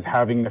 as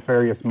having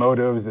nefarious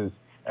motives,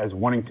 as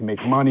wanting to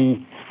make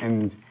money,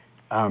 and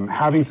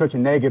having such a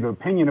negative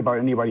opinion about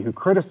anybody who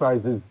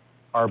criticizes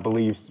our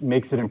beliefs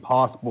makes it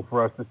impossible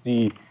for us to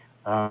see,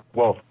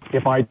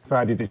 if I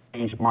decided to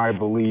change my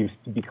beliefs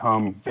to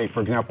become, say,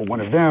 for example, one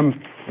of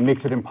them, it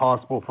makes it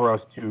impossible for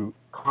us to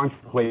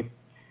contemplate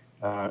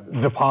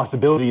the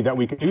possibility that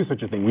we could do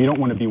such a thing. We don't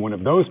want to be one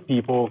of those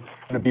people,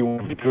 we want to be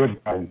one of the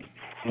good guys.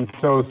 And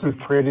so this has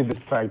created this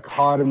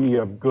dichotomy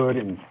of good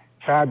and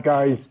bad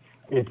guys.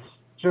 It's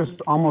just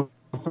almost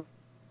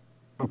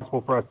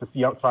impossible for us to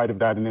see outside of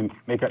that and then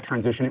make that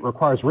transition. It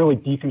requires really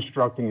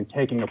deconstructing and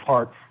taking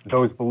apart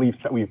those beliefs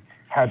that we've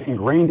had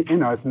ingrained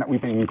in us and that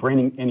we've been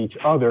ingraining in each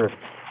other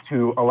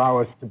to allow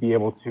us to be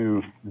able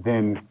to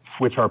then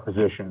switch our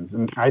positions.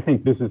 And I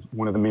think this is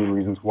one of the main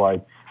reasons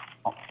why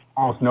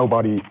almost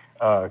nobody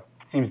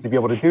seems to be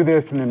able to do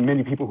this. And then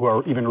many people who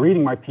are even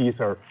reading my piece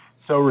are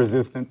so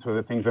resistant to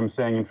the things I'm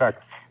saying. In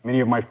fact, many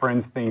of my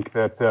friends think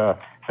that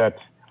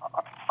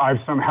I've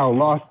somehow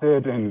lost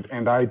it,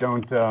 and I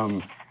don't,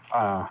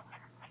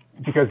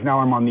 because now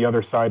I'm on the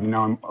other side, and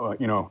now I'm,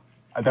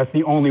 that's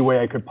the only way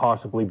I could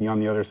possibly be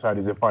on the other side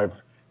is if I've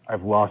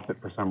lost it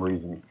for some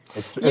reason.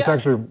 It's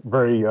actually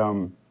very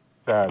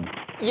sad.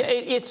 Yeah,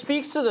 it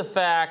speaks to the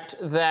fact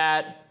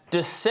that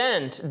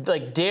dissent,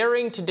 like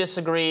daring to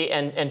disagree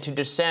and to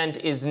dissent,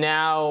 is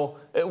now,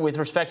 with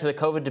respect to the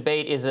COVID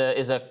debate, is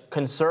a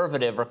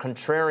conservative or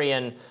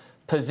contrarian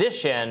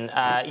position.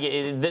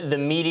 The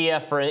media,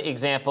 for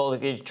example,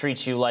 it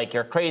treats you like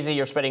you're crazy,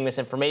 you're spreading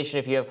misinformation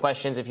if you have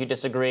questions, if you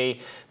disagree.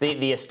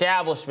 The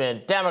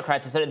establishment,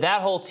 Democrats,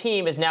 that whole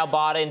team is now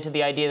bought into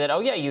the idea that,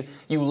 oh yeah, you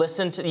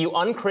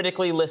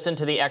uncritically listen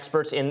to the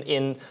experts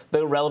in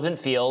the relevant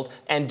field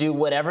and do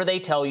whatever they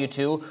tell you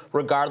to,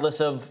 regardless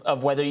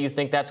of whether you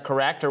think that's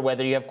correct or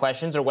whether you have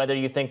questions or whether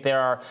you think there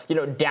are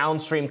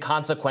downstream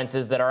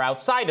consequences that are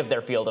outside of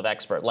their field of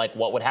expert, like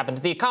what would happen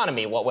to the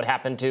economy, what would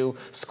happen to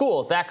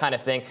schools, that kind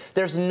of thing.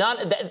 There's none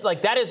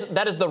that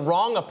is the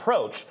wrong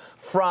approach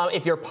from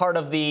if you're part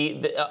of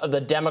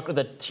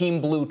the Team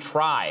Blue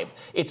tribe.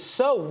 It's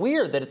so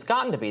weird that it's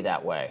gotten to be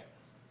that way.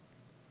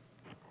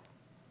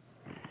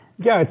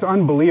 Yeah, it's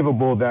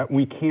unbelievable that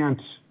we can't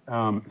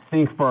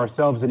think for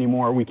ourselves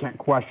anymore. We can't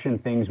question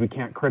things. We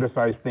can't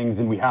criticize things,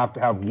 and we have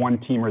to have one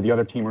team or the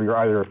other team, or you're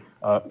either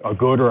a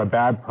good or a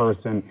bad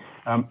person.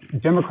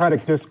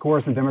 Democratic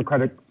discourse and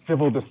democratic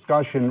civil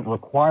discussion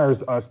requires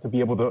us to be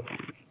able to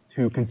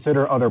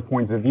consider other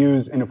points of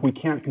views, and if we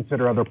can't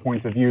consider other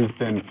points of views,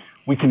 then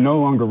we can no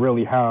longer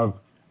really have,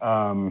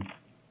 then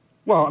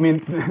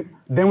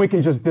we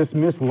can just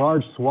dismiss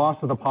large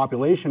swaths of the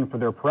population for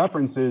their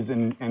preferences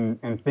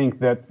and think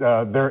that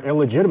they're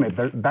illegitimate.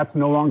 That's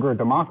no longer a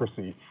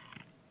democracy.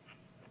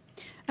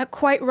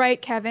 Quite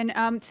right, Kevin.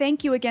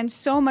 Thank you again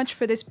so much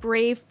for this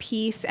brave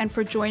piece and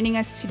for joining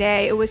us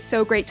today. It was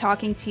so great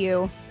talking to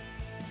you.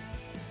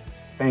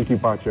 Thank you,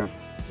 Batya. It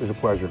was a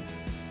pleasure.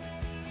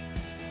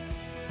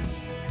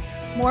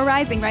 More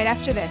Rising right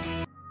after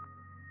this.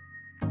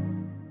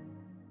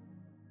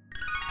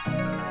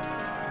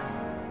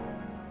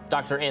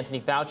 Dr. Anthony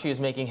Fauci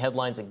is making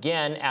headlines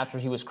again after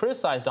he was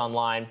criticized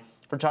online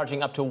for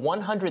charging up to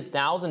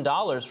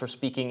 $100,000 for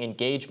speaking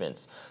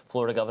engagements.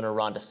 Florida Governor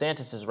Ron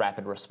DeSantis'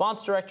 Rapid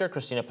Response Director,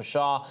 Christina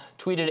Pashaw,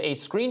 tweeted a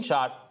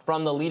screenshot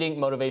from the leading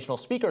motivational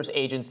speakers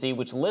agency,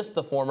 which lists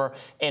the former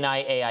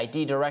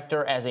NIAID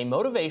director as a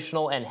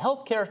motivational and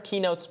healthcare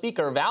keynote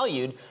speaker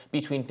valued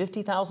between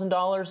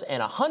 $50,000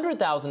 and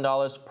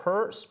 $100,000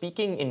 per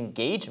speaking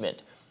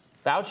engagement.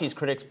 Fauci's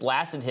critics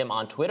blasted him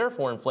on Twitter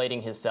for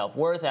inflating his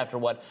self-worth after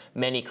what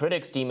many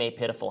critics deem a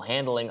pitiful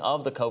handling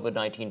of the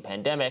COVID-19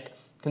 pandemic.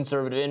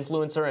 Conservative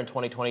influencer and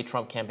 2020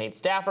 Trump campaign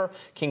staffer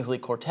Kingsley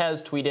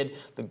Cortez tweeted,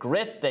 "The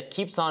grift that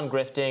keeps on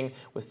grifting,"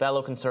 with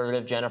fellow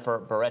conservative Jennifer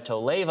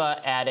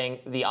Barreto-Leyva adding,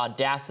 "The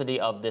audacity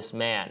of this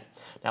man."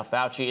 Now,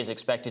 Fauci is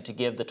expected to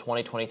give the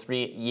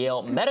 2023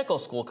 Yale Medical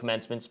School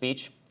commencement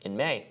speech in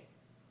May.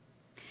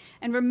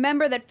 And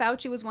remember that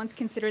Fauci was once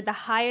considered the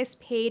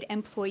highest paid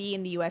employee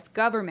in the U.S.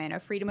 government, a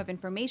Freedom of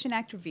Information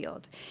Act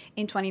revealed.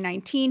 In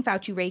 2019,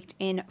 Fauci raked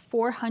in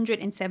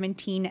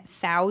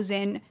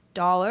 $417,000.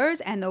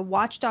 And the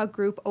watchdog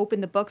group Open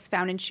the Books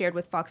found and shared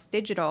with Fox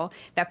Digital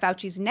that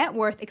Fauci's net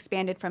worth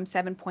expanded from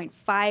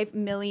 $7.5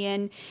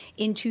 million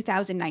in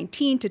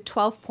 2019 to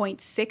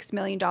 $12.6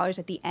 million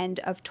at the end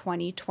of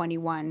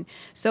 2021.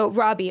 So,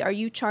 Robbie, are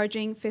you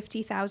charging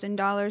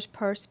 $50,000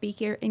 per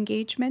speaker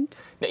engagement?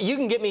 Now, you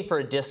can get me for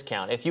a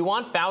discount if you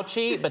want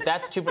Fauci, but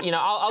that's too.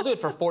 I'll do it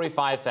for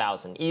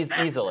 $45,000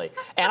 easily.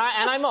 And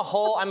I'm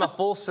a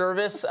full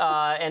service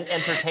and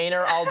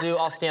entertainer.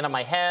 I'll stand on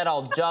my head.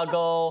 I'll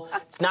juggle.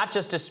 It's not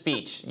just a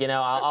speech,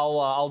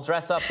 I'll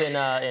dress up in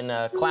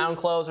clown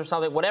clothes or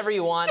something, whatever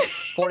you want.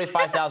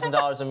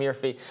 $45,000 a mere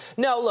fee.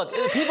 No, look,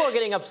 people are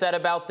getting upset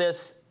about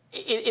this.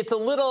 It's a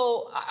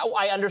little.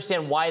 I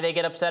understand why they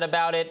get upset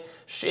about it.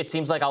 It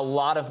seems like a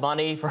lot of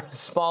money for a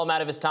small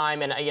amount of his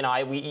time, and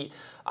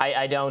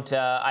I don't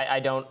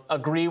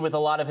agree with a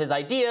lot of his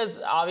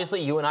ideas.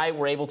 Obviously, you and I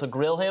were able to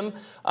grill him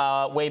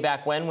way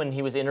back when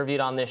he was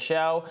interviewed on this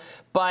show,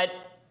 but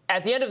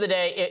at the end of the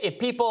day, if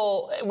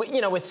people,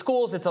 with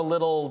schools, it's a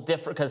little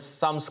different because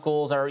some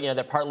schools are,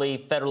 they're partly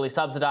federally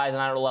subsidized,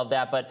 and I don't love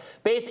that. But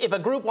if a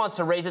group wants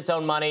to raise its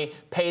own money,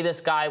 pay this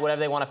guy whatever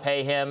they want to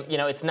pay him,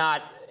 it's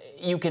not.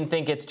 You can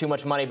think it's too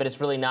much money, but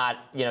it's really not,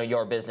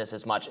 your business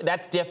as much.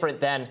 That's different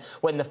than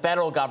when the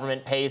federal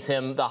government pays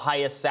him the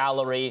highest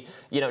salary,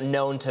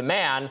 known to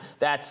man.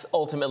 That's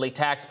ultimately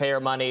taxpayer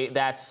money.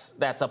 That's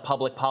a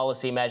public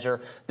policy measure.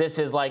 This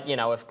is like,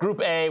 if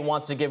Group A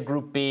wants to give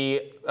Group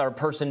B or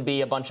Person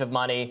B a bunch of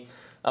money,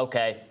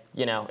 okay.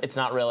 It's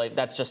not really.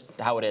 That's just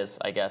how it is,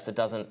 I guess. It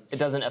doesn't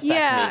affect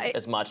me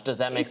as much. Does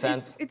that make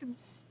sense?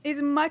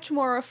 is much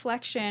more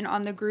reflection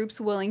on the groups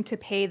willing to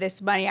pay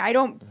this money. I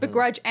don't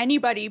begrudge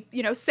anybody,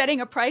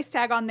 setting a price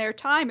tag on their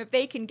time if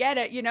they can get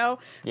it,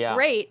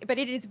 great. But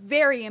it is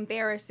very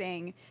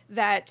embarrassing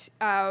that,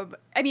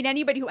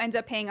 anybody who ends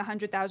up paying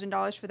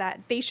 $100,000 for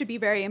that, they should be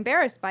very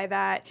embarrassed by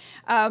that.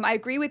 I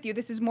agree with you.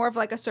 This is more of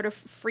like a sort of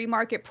free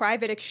market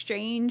private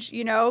exchange,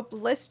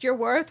 list your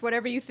worth,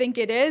 whatever you think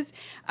it is.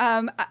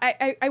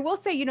 I will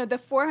say, the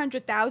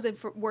 $400,000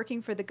 for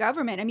working for the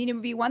government. I mean, it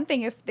would be one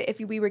thing if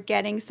we were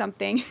getting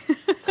something,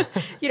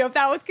 if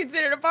that was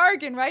considered a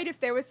bargain, right? If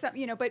there was some,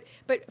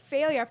 but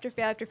failure after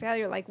failure after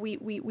failure, like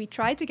we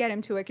tried to get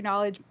him to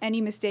acknowledge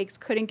any mistakes,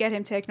 couldn't get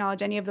him to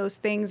acknowledge any of those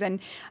things.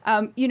 And,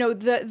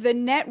 the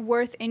net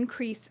worth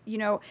increase,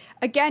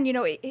 again,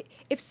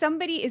 if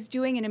somebody is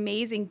doing an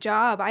amazing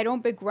job, I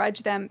don't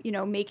begrudge them,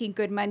 making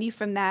good money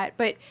from that.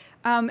 But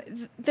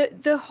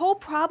the whole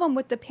problem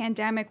with the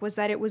pandemic was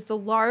that it was the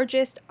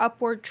largest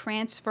upward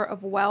transfer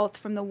of wealth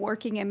from the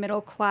working and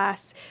middle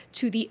class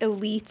to the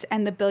elite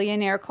and the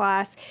billionaire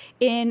class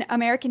in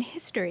American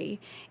history.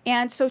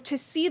 And so to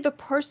see the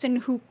person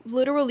who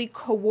literally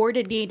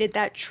coordinated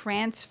that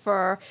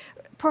transfer,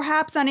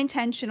 perhaps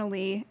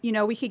unintentionally,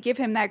 we could give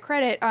him that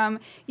credit.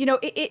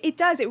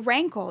 It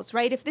rankles,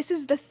 right? If this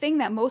is the thing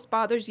that most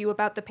bothers you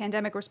about the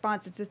pandemic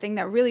response, it's the thing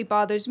that really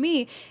bothers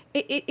me.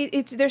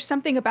 There's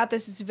something about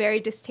this that's very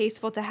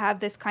distasteful to have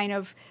this kind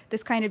of.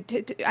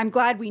 I'm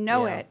glad we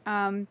know it.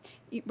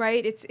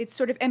 Right? It's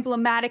sort of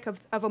emblematic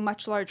of a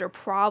much larger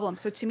problem.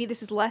 So to me,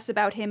 this is less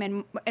about him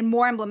and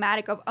more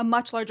emblematic of a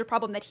much larger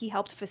problem that he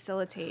helped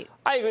facilitate.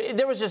 I agree.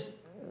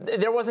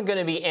 There wasn't going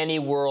to be any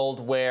world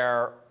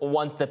where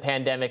once the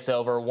pandemic's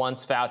over,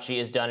 once Fauci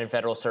is done in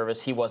federal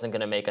service, he wasn't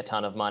going to make a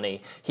ton of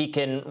money. He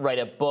can write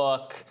a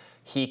book.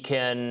 He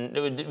can,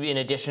 in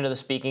addition to the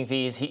speaking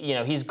fees,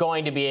 he's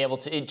going to be able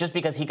to, just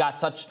because he got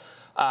such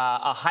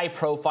a high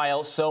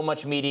profile, so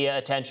much media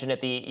attention at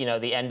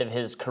the end of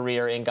his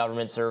career in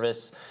government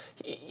service.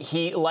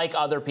 He, like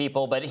other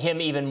people, but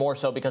him even more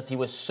so because he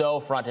was so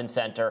front and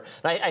center.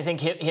 And I think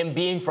him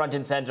being front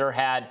and center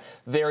had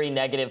very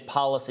negative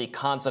policy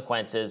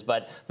consequences,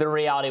 but the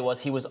reality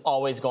was he was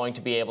always going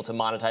to be able to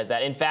monetize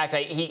that. In fact,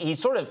 he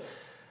sort of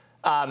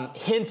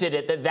hinted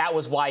at that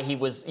was why he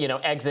was,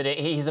 exiting.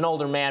 He's an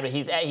older man, but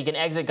he can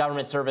exit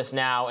government service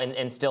now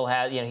and still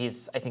has,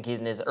 I think he's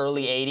in his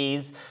early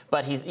 80s,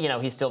 but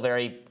he's still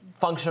very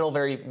functional,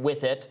 very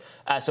with it.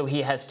 So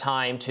he has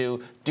time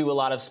to do a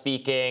lot of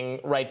speaking,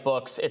 write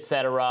books,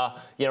 etc.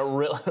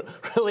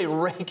 Really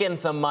rake in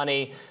some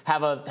money,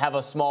 have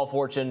a small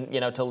fortune,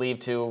 to leave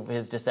to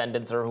his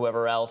descendants or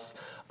whoever else.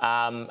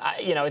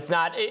 It's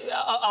not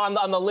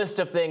on the list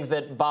of things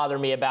that bother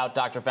me about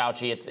Dr.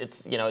 Fauci.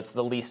 It's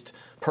the least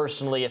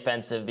personally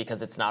offensive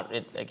because it's not.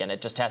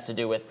 It just has to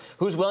do with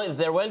who's willing. If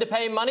they're willing to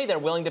pay him money, they're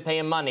willing to pay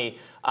him money.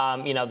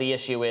 The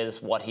issue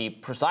is what he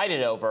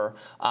presided over,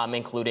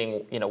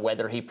 including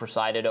whether he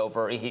presided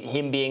over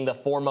him being the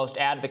foremost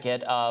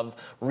advocate of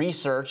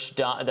research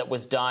that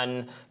was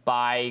done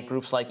by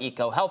groups like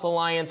EcoHealth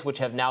Alliance, which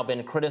have now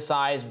been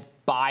criticized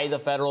by the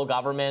federal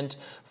government.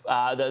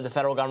 The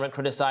federal government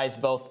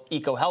criticized both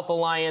EcoHealth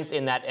Alliance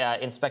in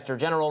that Inspector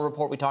General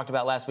report we talked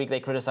about last week. They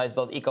criticized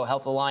both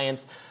EcoHealth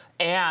Alliance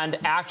and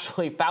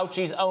actually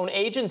Fauci's own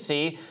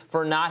agency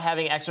for not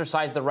having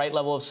exercised the right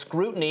level of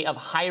scrutiny of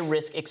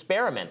high-risk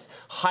experiments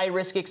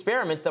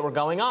that were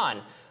going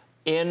on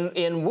in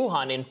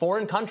Wuhan, in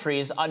foreign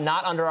countries,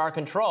 not under our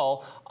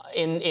control,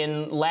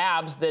 in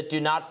labs that do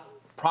not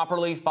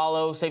properly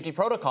follow safety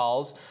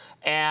protocols.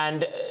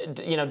 And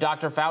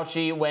Dr.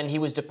 Fauci, when he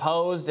was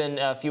deposed and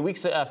a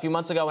few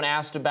months ago and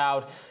asked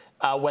about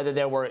whether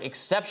there were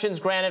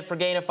exceptions granted for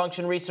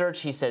gain-of-function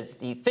research, he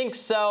says he thinks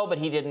so, but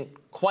he didn't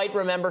quite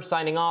remember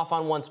signing off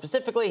on one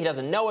specifically. He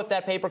doesn't know if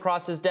that paper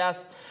crossed his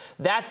desk.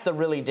 That's the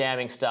really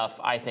damning stuff,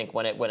 I think,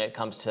 when it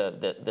comes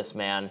to this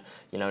man.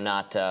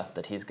 Not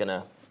that he's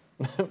gonna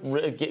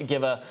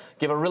give a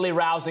really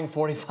rousing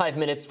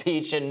 45-minute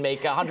speech and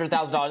make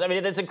 $100,000. I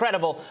mean, it's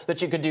incredible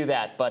that you could do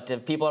that. But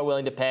if people are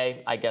willing to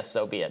pay, I guess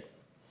so be it.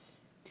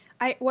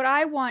 What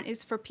I want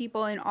is for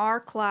people in our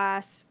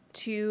class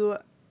to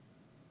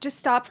just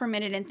stop for a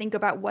minute and think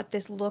about what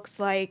this looks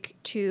like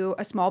to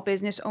a small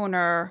business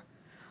owner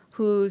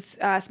whose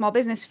small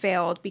business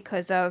failed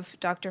because of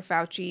Dr.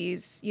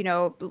 Fauci's,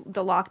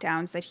 the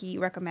lockdowns that he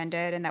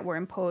recommended and that were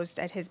imposed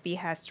at his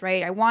behest,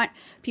 right? I want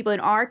people in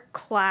our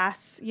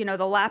class,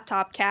 the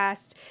laptop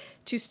cast,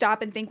 to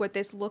stop and think what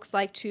this looks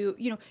like to,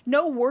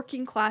 no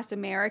working class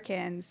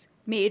Americans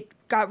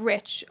got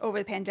rich over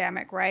the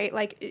pandemic, right?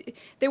 Like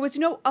there was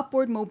no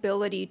upward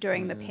mobility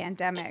during the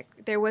pandemic.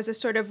 There was a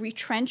sort of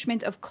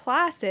retrenchment of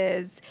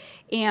classes.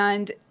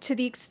 And to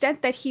the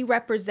extent that he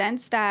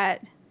represents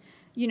that,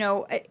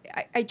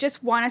 I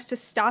just want us to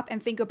stop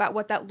and think about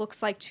what that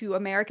looks like to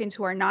Americans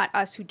who are not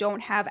us, who don't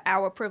have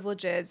our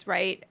privileges,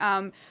 right?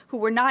 Who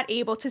were not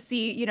able to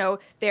see,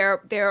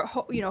 their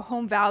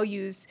home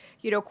values,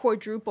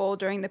 quadruple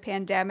during the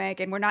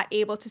pandemic, and were not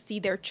able to see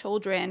their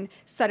children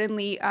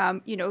suddenly,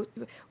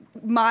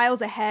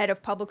 miles ahead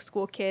of public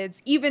school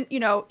kids, even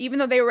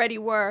though they already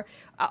were.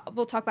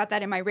 we'll talk about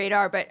that in my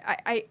radar. But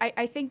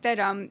I think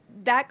that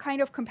that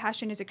kind of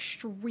compassion is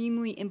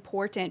extremely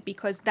important,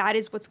 because that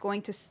is what's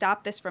going to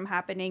stop this from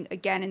happening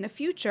again in the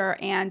future.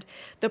 And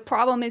the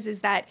problem is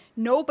that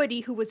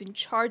nobody who was in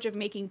charge of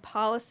making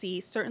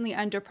policy, certainly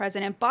under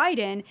President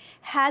Biden,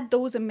 had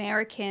those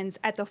Americans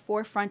at the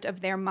forefront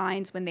of their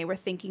minds when they were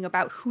thinking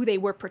about who they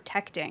were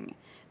protecting.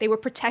 They were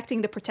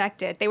protecting the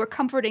protected. They were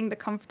comforting the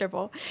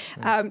comfortable.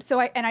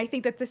 I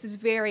think that this is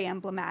very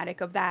emblematic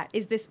of that.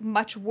 Is this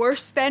much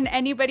worse than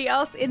anybody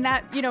else in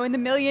that, in the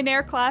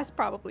millionaire class?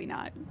 Probably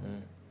not.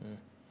 Mm-hmm.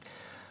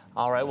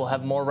 All right, we'll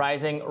have more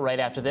Rising right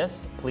after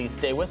this. Please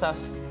stay with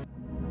us.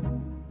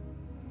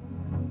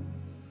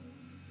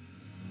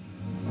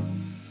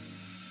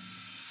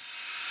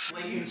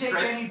 Will you take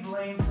any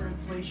blame for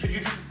inflation,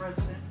 Mr.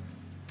 President?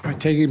 Am I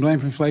taking blame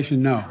for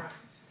inflation? No. Correct.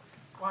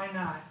 Why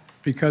not?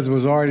 Because it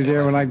was already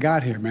there when I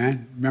got here,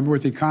 man. Remember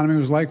what the economy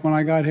was like when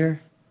I got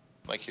here?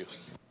 Thank you.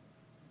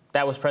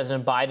 That was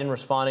President Biden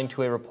responding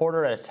to a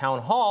reporter at a town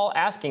hall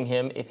asking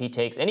him if he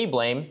takes any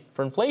blame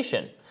for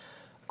inflation.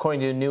 According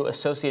to a new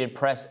Associated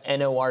Press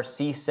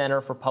NORC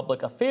Center for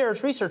Public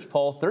Affairs research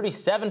poll,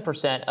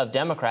 37% of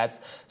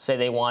Democrats say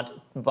they want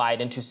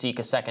Biden to seek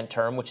a second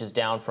term, which is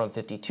down from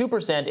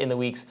 52% in the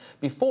weeks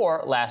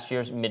before last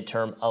year's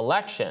midterm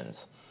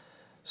elections.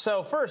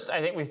 So first,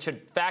 I think we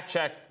should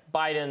fact-check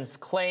Biden's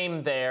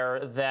claim there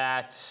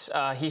that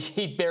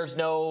he bears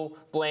no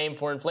blame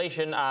for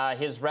inflation.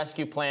 His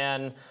rescue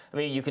plan, I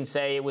mean, you can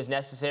say it was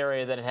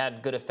necessary, that it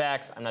had good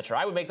effects. I'm not sure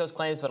I would make those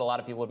claims, but a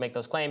lot of people would make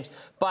those claims.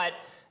 But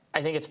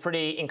I think it's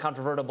pretty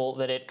incontrovertible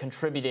that it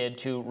contributed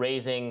to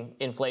raising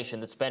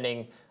inflation, that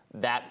spending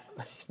that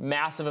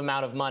massive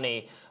amount of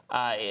money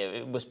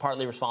it was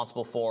partly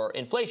responsible for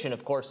inflation.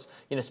 Of course,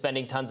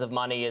 spending tons of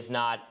money is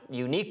not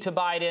unique to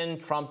Biden.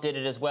 Trump did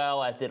it as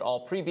well, as did all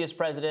previous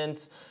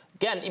presidents.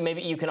 Again,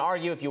 maybe you can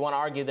argue, if you want to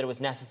argue, that it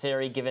was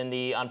necessary given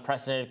the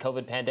unprecedented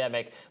COVID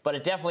pandemic, but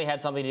it definitely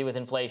had something to do with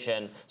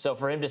inflation. So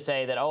for him to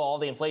say that, all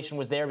the inflation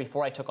was there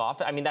before I took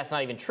office, I mean, that's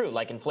not even true.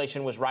 Like,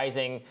 inflation was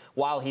rising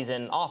while he's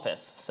in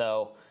office.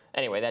 So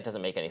anyway, that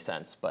doesn't make any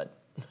sense, but...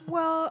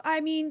 Well, I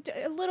mean,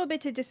 a little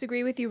bit to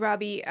disagree with you,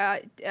 Robbie.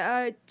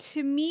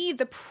 To me,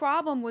 the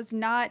problem was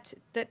not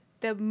that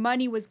the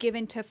money was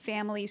given to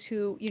families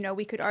who,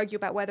 we could argue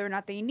about whether or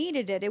not they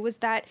needed it. It was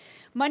that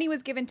money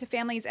was given to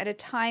families at a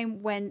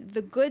time when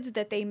the goods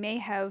that they may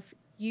have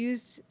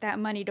used that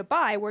money to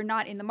buy were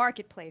not in the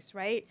marketplace,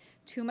 right?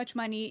 Too much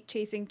money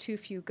chasing too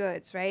few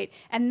goods, right?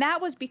 And that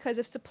was because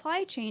of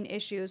supply chain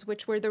issues,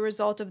 which were the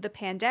result of the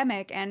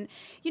pandemic. And,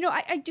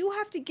 I do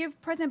have to give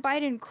President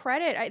Biden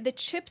credit. The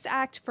CHIPS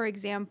Act, for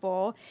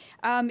example,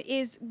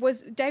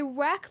 was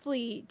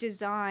directly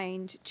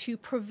designed to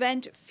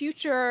prevent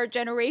future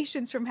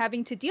generations from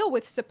having to deal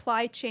with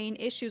supply chain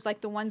issues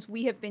like the ones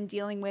we have been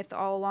dealing with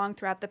all along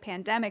throughout the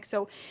pandemic.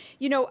 So,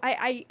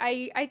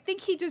 I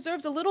think he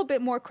deserves a little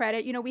bit more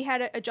credit. We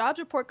had a jobs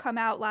report come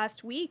out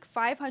last week,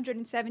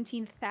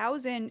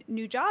 517,000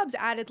 new jobs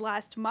added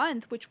last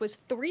month, which was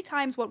 3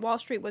 times what Wall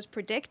Street was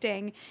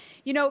predicting.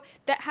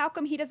 That how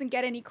come he doesn't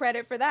get any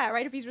credit for that,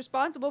 right? If he's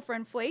responsible for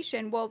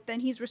inflation, well, then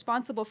he's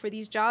responsible for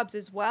these jobs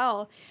as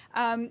well.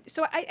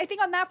 So I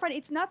think on that front,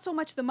 it's not so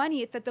much the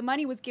money; it's that the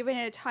money was given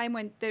at a time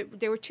when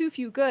there were too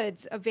few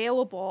goods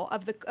available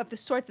of the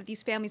sort that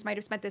these families might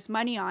have spent this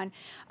money on.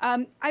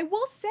 I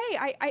will say,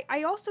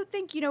 I also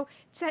think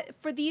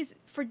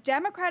for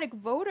Democratic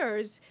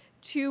voters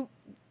to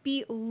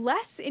be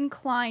less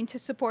inclined to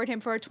support him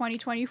for a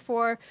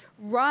 2024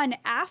 run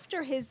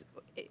after his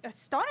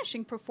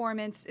astonishing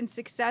performance and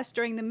success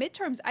during the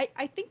midterms,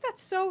 I think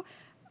that's so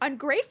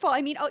ungrateful.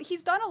 I mean,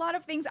 he's done a lot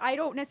of things I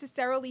don't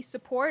necessarily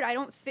support. I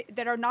don't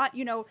that are not,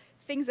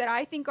 things that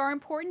I think are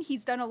important.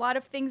 He's done a lot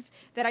of things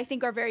that I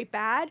think are very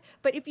bad.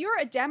 But if you're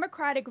a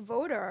Democratic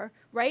voter,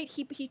 right,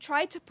 he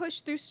tried to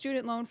push through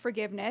student loan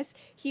forgiveness.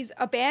 He's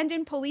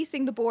abandoned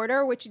policing the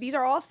border, which these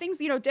are all things,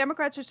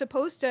 Democrats are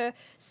supposed to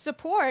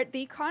support.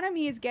 The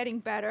economy is getting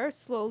better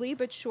slowly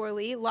but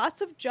surely.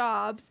 Lots of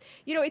jobs.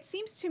 It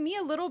seems to me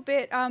a little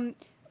bit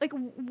like,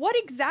 what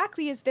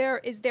exactly is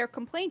their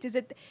complaint?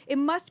 It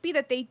must be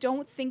that they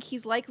don't think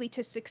he's likely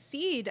to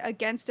succeed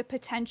against a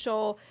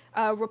potential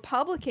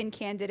Republican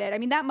candidate. I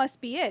mean, that must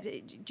be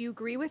it. Do you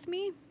agree with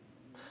me?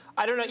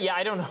 I don't know. Yeah,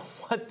 I don't know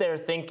what they're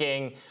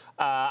thinking.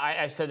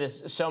 I've said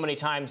this so many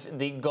times.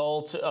 The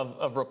goal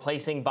of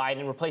replacing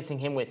Biden, replacing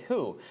him with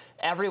who?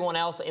 Everyone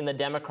else in the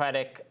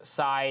Democratic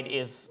side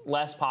is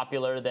less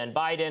popular than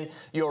Biden.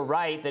 You're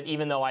right that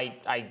even though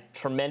I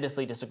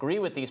tremendously disagree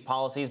with these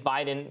policies,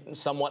 Biden,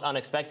 somewhat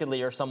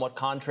unexpectedly or somewhat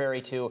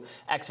contrary to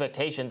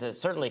expectations,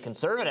 certainly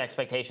conservative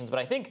expectations, but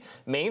I think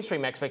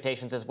mainstream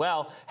expectations as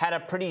well, had a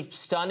pretty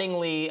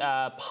stunningly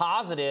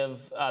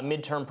positive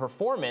midterm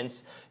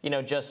performance,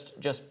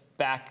 just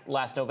back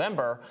last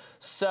November.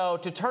 So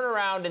to turn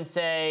around and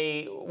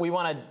say we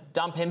want to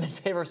dump him in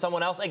favor of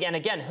someone else, again,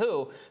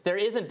 who? There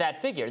isn't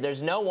that figure.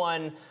 There's no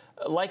one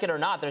like it or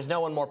not, there's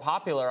no one more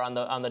popular on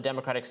the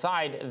Democratic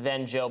side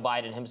than Joe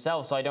Biden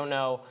himself. So I don't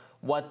know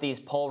what these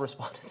poll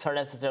respondents are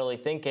necessarily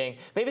thinking.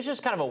 Maybe it's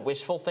just kind of a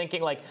wishful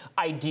thinking. Like,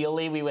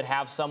 ideally, we would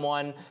have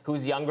someone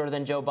who's younger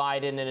than Joe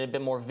Biden and a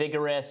bit more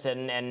vigorous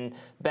and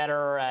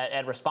better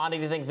at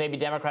responding to things. Maybe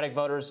Democratic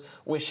voters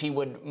wish he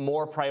would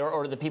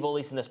or the people at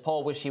least in this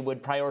poll wish he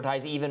would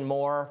prioritize even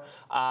more.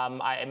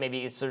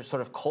 Maybe it's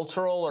sort of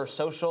cultural or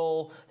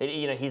social.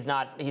 He's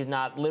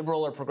not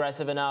liberal or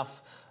progressive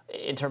enough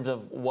in terms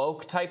of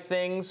woke type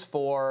things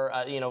for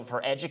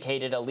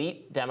educated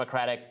elite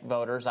Democratic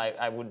voters.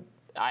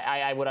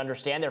 I would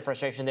understand their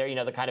frustration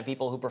there. The kind of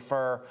people who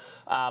prefer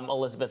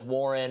Elizabeth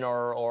Warren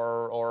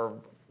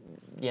or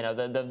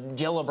the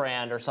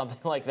Gillibrand or something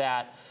like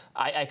that.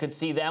 I could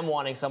see them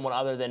wanting someone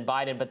other than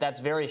Biden, but that's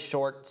very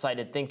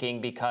short-sighted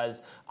thinking,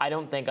 because I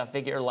don't think a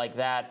figure like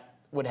that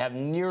would have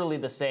nearly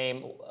the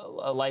same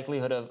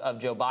likelihood of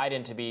Joe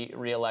Biden to be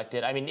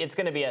reelected. I mean, it's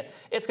going to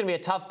be a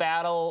tough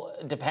battle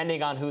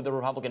depending on who the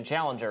Republican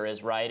challenger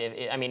is, right?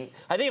 I think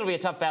it'll be a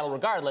tough battle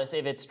regardless.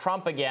 If it's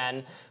Trump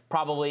again,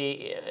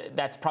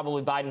 that's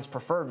probably Biden's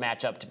preferred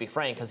matchup, to be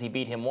frank, because he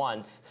beat him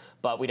once.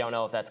 But we don't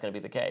know if that's going to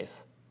be the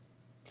case.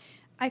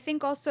 I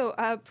think also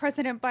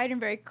President Biden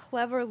very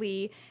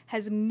cleverly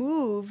has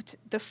moved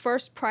the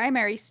first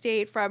primary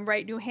state from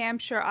New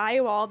Hampshire,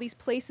 Iowa, all these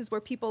places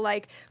where people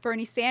like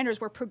Bernie Sanders,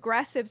 where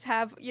progressives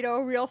have,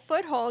 a real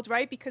foothold,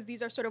 right? Because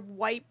these are sort of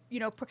white,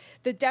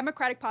 the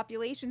Democratic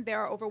populations there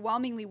are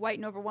overwhelmingly white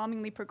and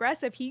overwhelmingly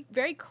progressive. He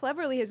very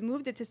cleverly has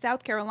moved it to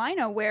South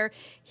Carolina, where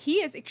he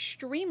is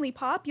extremely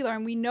popular.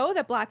 And we know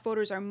that black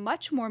voters are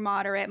much more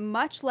moderate,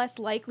 much less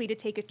likely to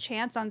take a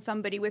chance on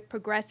somebody with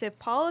progressive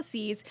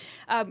policies.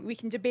 We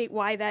can debate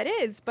why that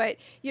is, but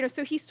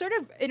so he's sort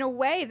of, in a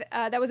way,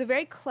 that was a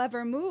very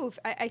clever move.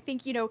 I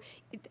think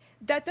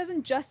that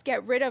doesn't just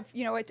get rid of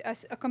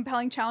a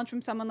compelling challenge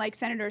from someone like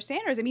Senator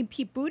Sanders. I mean,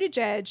 Pete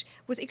Buttigieg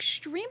was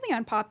extremely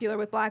unpopular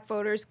with black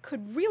voters,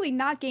 could really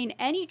not gain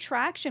any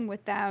traction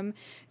with them.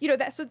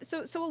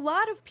 So a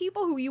lot of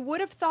people who you would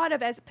have thought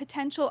of as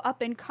potential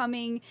up and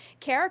coming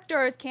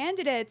characters,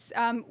 candidates,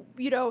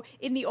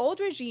 in the old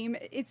regime,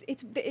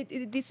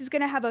 this is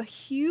going to have a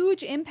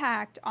huge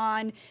impact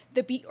on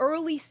the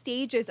early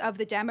stages of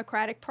the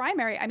Democratic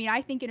primary. I mean,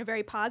 I think in a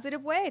very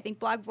positive way. I think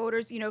black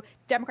voters,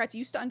 Democrats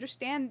used to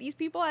understand these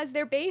people as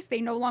their base.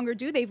 They no longer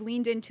do. They've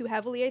leaned in too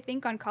heavily, I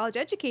think, on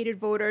college-educated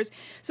voters.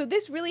 So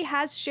this really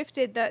has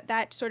shifted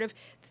that sort of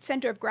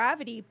center of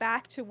gravity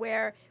back to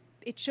where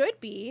it should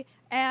be.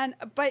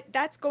 But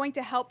that's going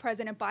to help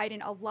President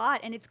Biden a lot,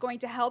 and it's going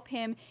to help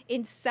him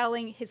in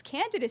selling his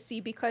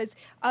candidacy, because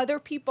other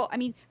people,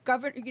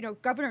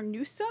 Governor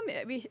Newsom,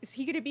 is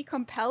he going to be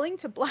compelling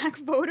to black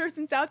voters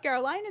in South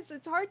Carolina?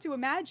 It's hard to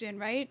imagine,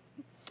 right?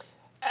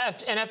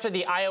 After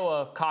the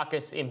Iowa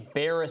caucus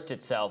embarrassed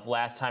itself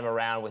last time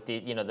around with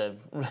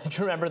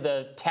remember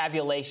the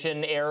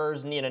tabulation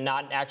errors,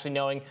 not actually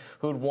knowing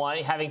who'd won,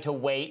 having to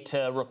wait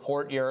to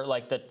report your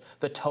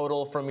the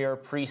total from your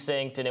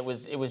precinct, and it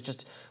was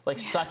just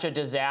such a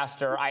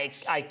disaster.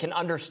 I can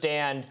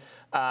understand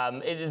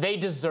they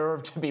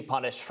deserve to be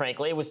punished.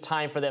 Frankly, it was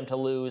time for them to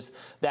lose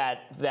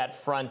that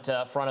front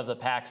of the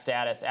pack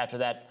status after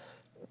that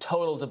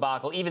total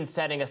debacle, even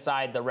setting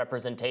aside the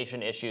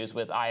representation issues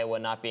with Iowa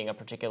not being a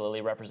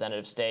particularly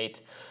representative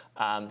state.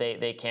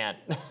 They can't.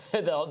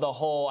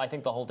 I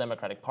think the whole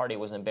Democratic Party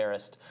was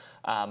embarrassed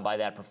by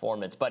that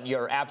performance. But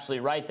you're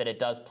absolutely right that it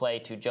does play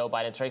to Joe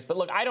Biden's strengths. But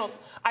look,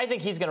 I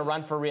think he's going to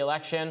run for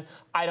re-election.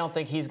 I don't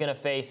think he's going to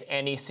face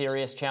any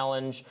serious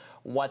challenge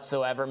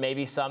whatsoever.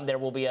 Maybe there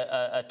will be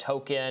a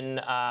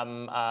token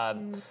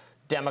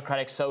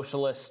Democratic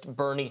Socialist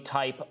Bernie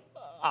type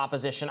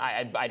opposition.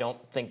 I don't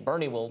think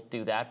Bernie will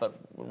do that, but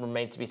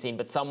remains to be seen.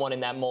 But someone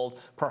in that mold,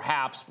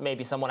 perhaps,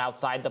 maybe someone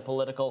outside the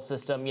political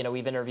system.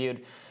 We've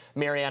interviewed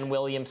Marianne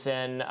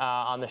Williamson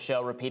on the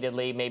show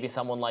repeatedly, maybe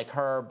someone like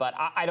her. But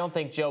I don't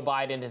think Joe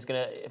Biden is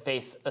going to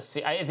face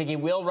I think he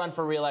will run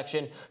for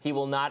re-election. He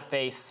will not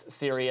face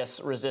serious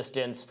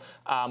resistance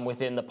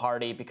within the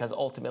party, because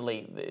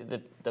ultimately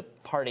the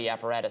party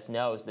apparatus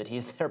knows that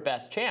he's their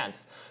best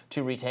chance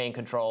to retain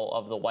control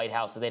of the White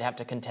House. So they'd have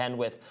to contend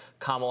with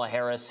Kamala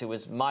Harris, who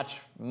is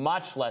much,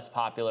 much less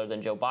popular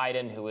than Joe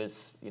Biden, who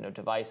is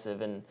divisive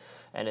and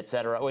et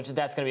cetera, which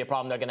that's going to be a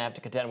problem they're going to have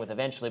to contend with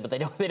eventually. But they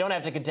don't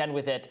have to contend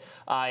with it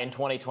in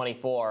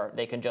 2024.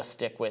 They can just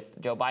stick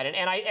with Joe Biden,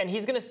 and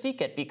he's going to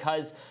seek it,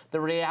 because the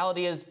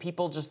reality is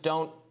people just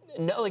don't.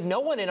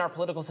 No one in our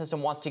political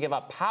system wants to give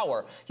up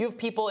power. You have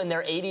people in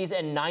their 80s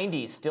and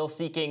 90s still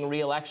seeking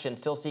re-election,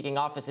 still seeking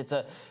office. It's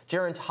a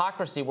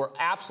gerontocracy. We're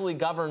absolutely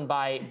governed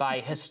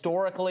by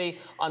historically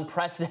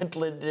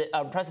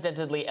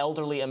unprecedentedly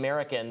elderly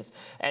Americans,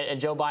 and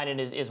Joe Biden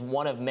is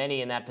one of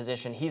many in that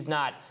position. He's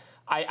not.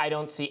 I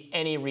don't see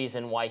any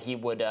reason why he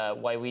would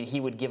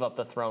give up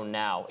the throne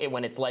now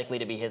when it's likely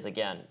to be his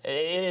again.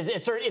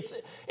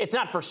 It's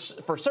not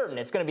for certain.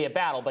 It's going to be a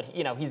battle, but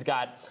he's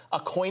got a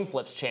coin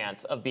flip's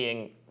chance of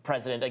being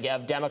president again,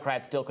 of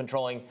Democrats still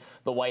controlling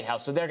the White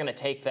House. So they're going to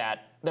take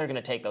that. They're going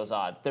to take those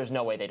odds. There's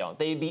no way they don't.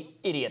 They'd be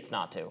idiots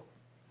not to.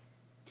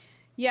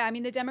 Yeah, I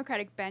mean, the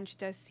Democratic bench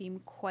does seem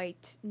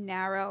quite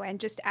narrow, and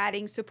just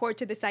adding support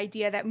to this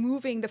idea that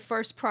moving the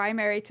first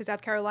primary to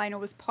South Carolina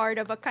was part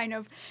of a kind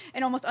of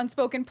an almost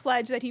unspoken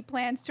pledge that he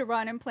plans to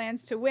run and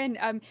plans to win.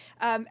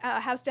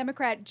 House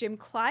Democrat Jim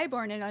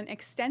Clyburn, in an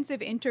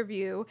extensive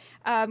interview,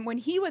 when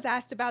he was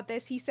asked about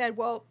this, he said,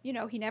 well,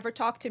 he never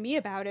talked to me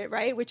about it,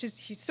 right? Which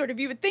is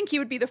you would think he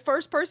would be the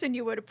first person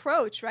you would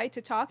approach, right,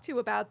 to talk to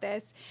about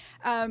this.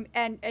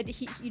 And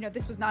he,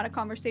 this was not a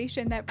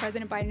conversation that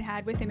President Biden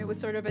had with him. It was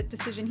sort of a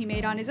decision he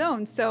made on his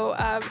own. So,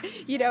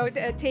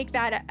 take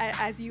that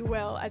as you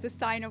will, as a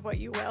sign of what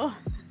you will.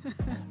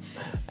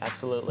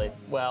 Absolutely.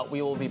 Well,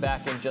 we will be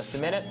back in just a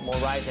minute. More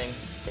Rising.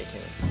 Stay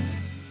tuned.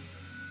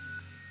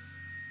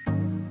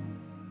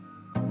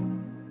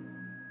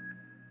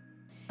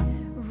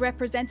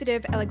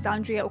 Representative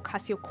Alexandria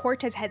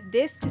Ocasio-Cortez had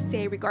this to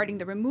say regarding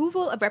the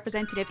removal of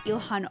Representative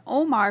Ilhan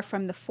Omar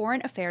from the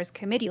Foreign Affairs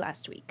Committee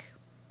last week.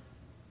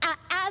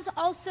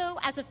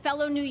 As a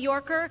fellow New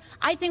Yorker,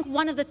 I think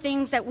one of the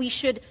things that we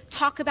should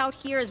talk about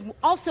here is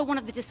also one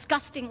of the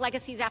disgusting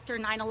legacies after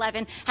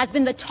 9/11 has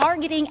been the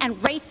targeting and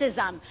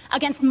racism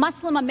against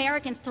Muslim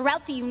Americans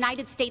throughout the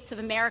United States of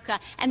America.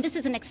 And this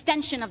is an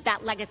extension of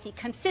that legacy.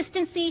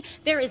 Consistency,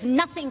 there is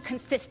nothing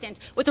consistent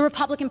with the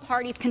Republican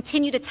Party's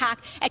continued attack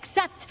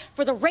except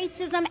for the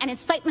racism and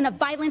incitement of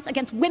violence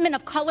against women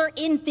of color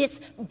in this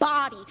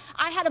body.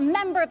 I had a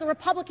member of the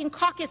Republican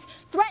caucus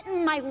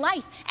threaten my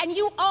life, and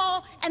you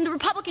all and the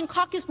Republican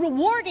caucus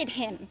rewarded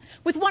him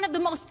with one of the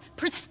most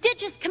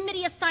prestigious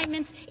committee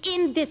assignments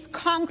in this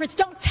Congress.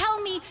 Don't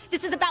tell me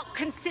this is about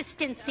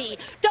consistency.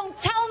 Don't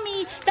tell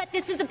me that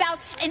this is about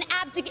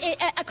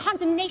a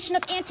condemnation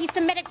of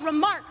anti-Semitic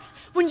remarks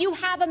when you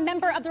have a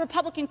member of the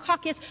Republican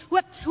caucus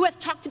who has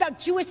talked about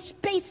Jewish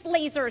space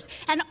lasers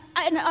and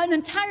an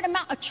entire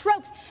amount of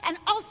tropes, and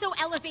also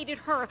elevated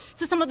her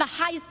to some of the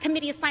highest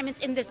committee assignments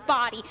in this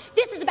body.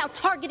 This is about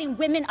targeting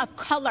women of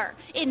color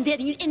in the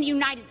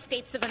United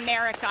States of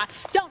America.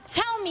 Don't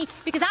tell me,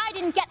 because I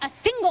didn't get a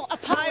single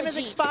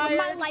apology when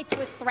my life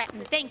was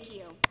threatened. Thank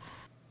you.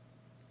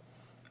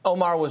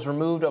 Omar was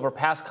removed over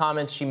past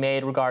comments she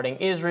made regarding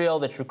Israel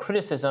that drew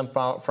criticism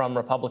from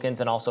Republicans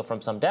and also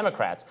from some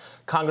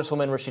Democrats.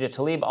 Congresswoman Rashida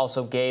Tlaib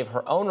also gave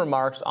her own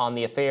remarks on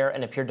the affair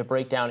and appeared to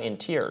break down in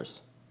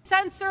tears.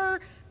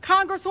 Censor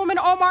Congresswoman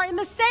Omar in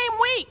the same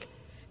week.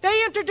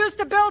 They introduced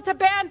a bill to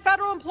ban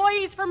federal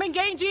employees from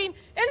engaging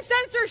in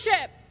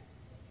censorship.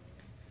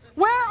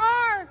 Where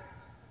are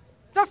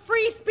the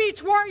free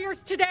speech warriors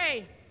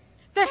today?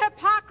 The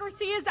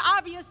hypocrisy is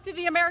obvious to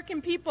the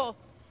American people.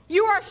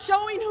 You are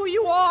showing who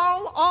you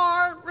all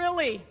are,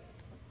 really.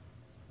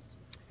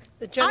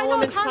 The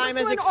gentlewoman's time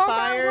has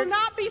expired. Omar will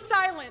not be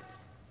silenced.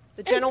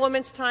 The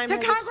gentlewoman's time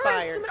has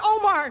expired. To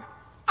Omar,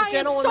 the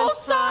gentlewoman's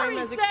time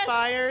has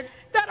expired.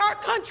 That our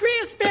country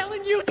is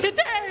failing you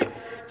today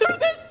through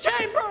this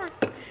chamber.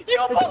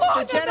 You belong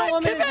the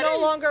gentlewoman is no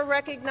longer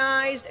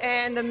recognized,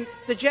 and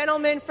the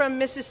gentleman from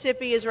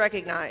Mississippi is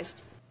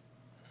recognized.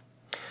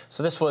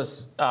 So this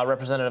was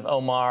Representative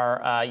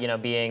Omar,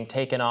 being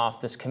taken off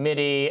this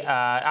committee.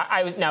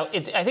 I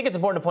think it's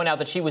important to point out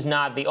that she was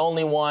not the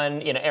only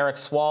one. Eric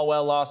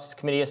Swalwell lost his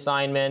committee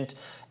assignment.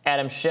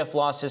 Adam Schiff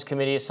lost his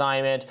committee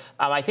assignment.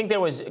 I think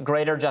there was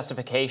greater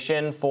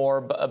justification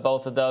for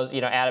both of those.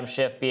 Adam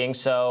Schiff being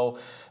so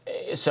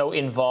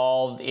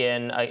involved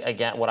in,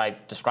 again, what I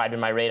described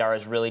in my radar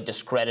as really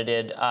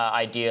discredited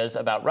ideas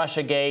about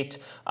Russiagate.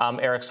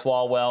 Eric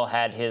Swalwell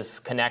had his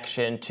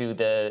connection to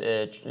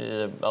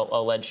the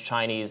alleged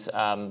Chinese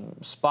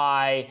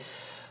spy.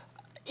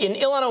 In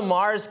Ilhan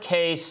Omar's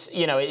case,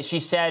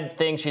 she said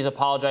things she's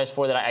apologized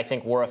for that I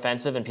think were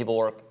offensive, and people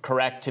were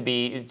correct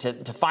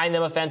to find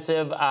them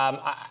offensive.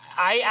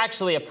 I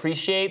actually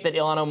appreciate that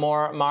Ilhan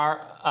Omar,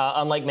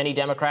 unlike many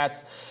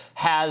Democrats,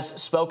 has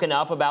spoken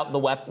up about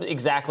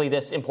exactly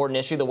this important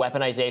issue, the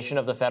weaponization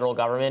of the federal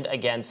government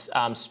against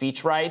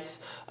speech rights,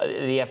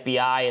 the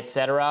FBI, et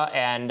cetera.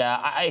 And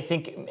I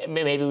think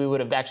maybe we would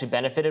have actually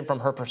benefited from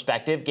her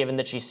perspective, given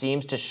that she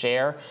seems to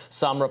share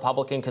some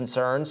Republican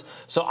concerns.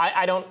 So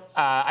I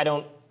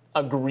don't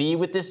agree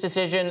with this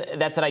decision.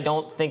 That said, I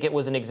don't think it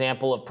was an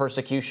example of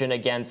persecution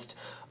against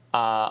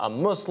a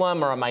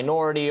Muslim or a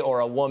minority or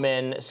a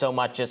woman so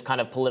much as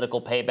kind of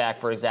political payback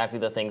for exactly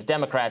the things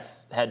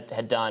Democrats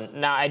had done.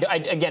 Now,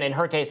 again, in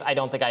her case, I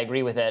don't think I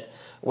agree with it,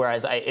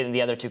 whereas in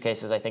the other two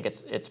cases, I think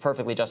it's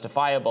perfectly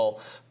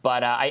justifiable.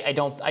 But I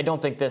don't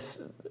think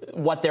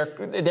what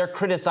they're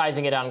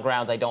criticizing it on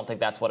grounds. I don't think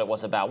that's what it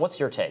was about. What's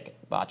your take,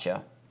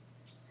 Batya?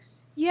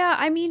 Yeah,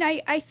 I mean,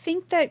 I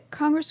think that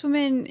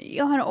Congresswoman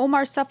Ilhan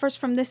Omar suffers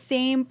from the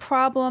same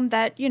problem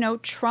that,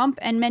 Trump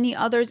and many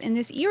others in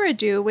this era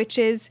do, which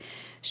is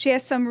she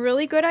has some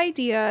really good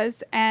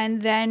ideas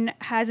and then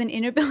has an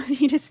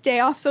inability to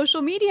stay off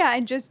social media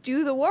and just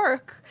do the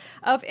work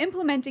of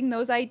implementing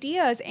those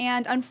ideas.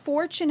 And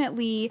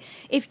unfortunately,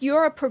 if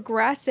you're a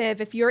progressive,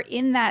 if you're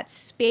in that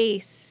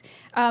space,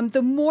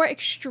 the more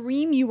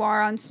extreme you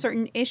are on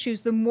certain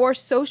issues, the more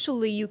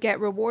socially you get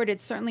rewarded,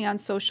 certainly on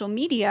social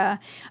media.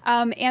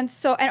 And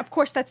of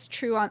course, that's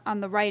true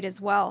on the right as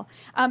well.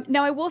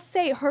 Now, I will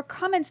say her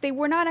comments, they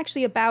were not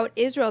actually about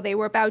Israel. They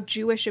were about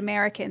Jewish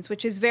Americans,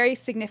 which is very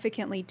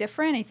significantly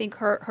different. I think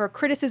her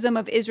criticism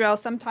of Israel,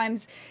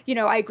 sometimes,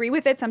 I agree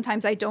with it.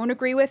 Sometimes I don't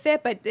agree with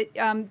it. But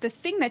the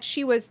thing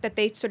that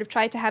they sort of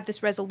tried to have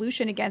this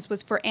resolution against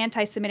was for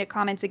anti-Semitic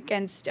comments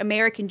against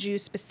American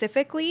Jews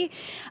specifically.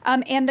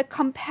 And the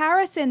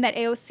comparison that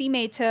AOC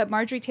made to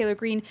Marjorie Taylor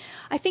Greene,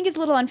 I think is a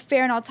little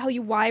unfair. And I'll tell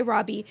you why,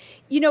 Robbie.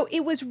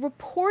 It was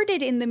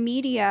reported in the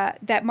media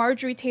that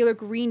Marjorie Taylor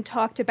Greene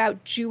talked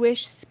about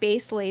Jewish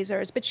space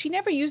lasers, but she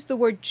never used the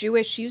word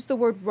Jewish. She used the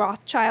word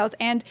Rothschild.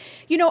 And,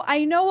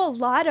 I know a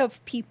lot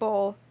of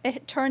people,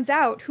 it turns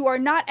out, who are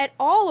not at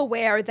all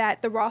aware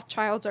that the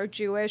Rothschilds are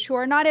Jewish, who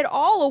are not at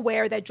all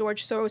aware that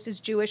George Soros is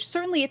Jewish.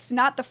 Certainly, it's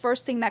not the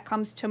first thing that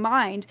comes to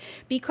mind,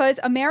 because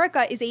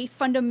America is a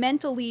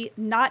fundamentally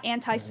not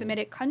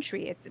anti-Semitic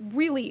country. It's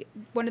really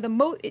one of the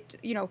most,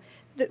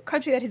 the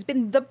country that has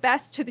been the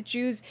best to the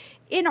Jews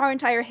in our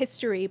entire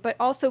history, but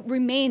also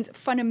remains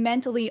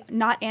fundamentally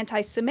not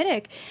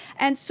anti-Semitic.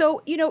 And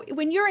so,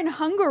 when you're in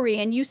Hungary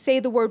and you say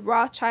the word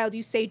Rothschild,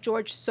 you say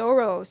George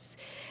Soros,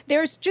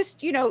 there's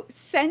just,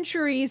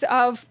 centuries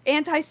of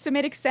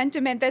anti-Semitic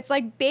sentiment that's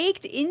like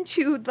baked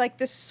into like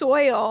the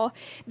soil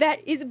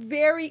that is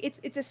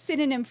it's a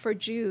synonym for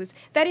Jews.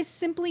 That is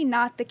simply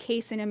not the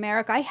case in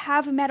America. I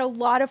have met a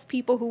lot of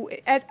people who,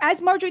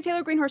 as Marjorie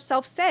Taylor Greene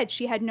herself said,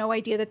 she had no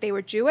idea that they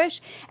were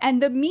Jewish.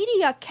 And the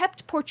media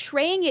kept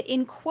portraying it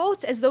in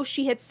quotes as though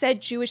she had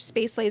said Jewish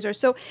space laser.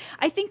 So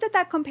I think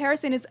that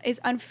comparison is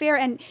unfair.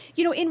 And,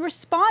 in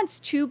response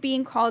to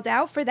being called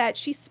out for that,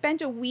 she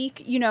spent a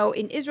week,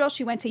 in Israel.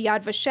 She went to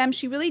Yad Vashem.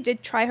 She really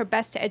did try her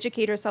best to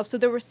educate herself. So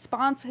the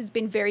response has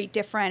been very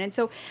different. And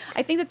so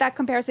I think that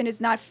comparison is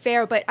not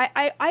fair. But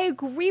I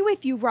agree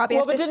with you, Robbie.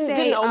 Well, but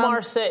didn't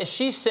Omar say,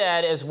 she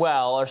said as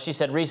well, or she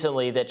said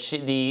recently that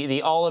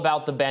the all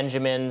about the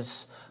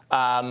Benjamins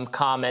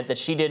comment, that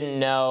she didn't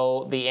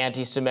know the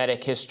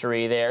anti-Semitic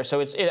history there.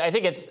 So I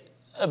think it's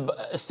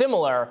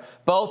similar.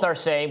 Both are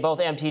saying, both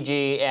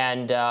MTG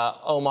and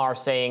Omar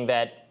saying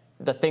that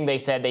the thing they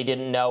said they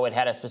didn't know it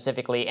had a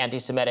specifically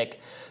anti-Semitic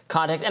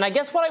context. And I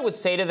guess what I would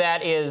say to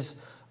that is,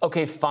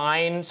 okay,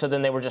 fine. So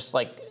then they were just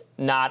like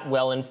not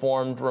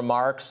well-informed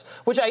remarks,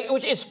 which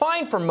is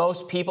fine for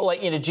most people.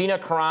 Like, Gina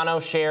Carano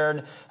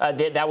shared,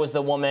 that was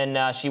the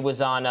woman, she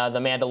was on The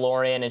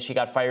Mandalorian, and she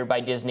got fired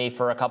by Disney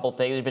for a couple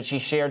things, but she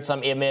shared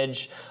some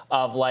image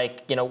of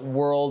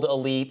world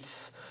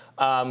elites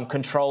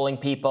controlling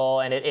people,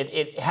 and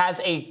it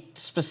has a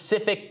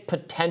specific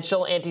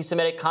potential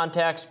anti-Semitic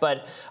context,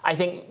 but I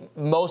think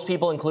most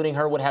people, including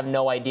her, would have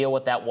no idea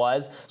what that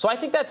was. So I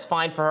think that's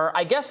fine for her.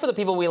 I guess for the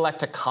people we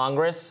elect to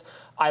Congress,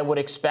 I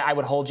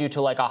would hold you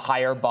to like a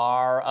higher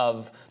bar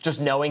of just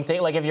knowing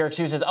things. Like if your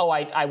excuse is,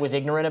 I was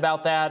ignorant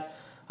about that,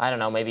 I don't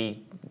know,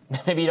 maybe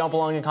you don't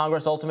belong in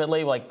Congress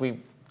ultimately. I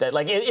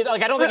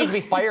don't think you should be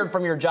fired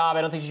from your job.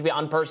 I don't think you should be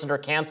unpersoned or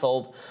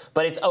canceled.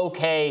 But it's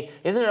okay.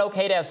 Isn't it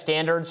okay to have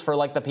standards for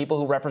like the people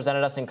who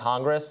represented us in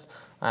Congress?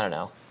 I don't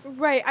know.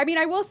 Right. I mean,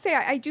 I will say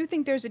I do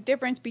think there's a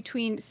difference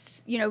between,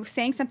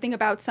 saying something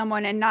about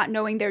someone and not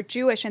knowing they're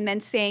Jewish, and then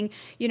saying,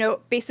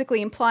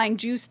 basically implying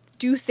Jews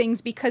do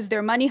things because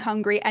they're money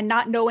hungry and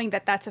not knowing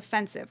that that's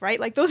offensive,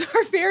 right? Like those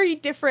are very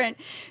different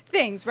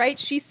things, right?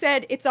 She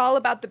said it's all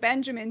about the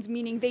Benjamins,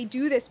 meaning they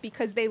do this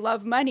because they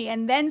love money,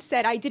 and then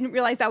said, I didn't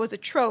realize that was a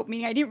trope,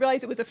 meaning I didn't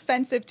realize it was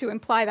offensive to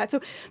imply that.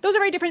 So those are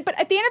very different. But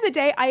at the end of the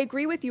day, I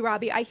agree with you,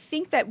 Robbie. I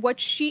think that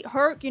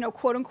her,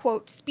 quote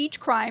unquote, speech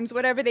crimes,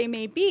 whatever they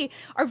may be,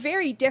 are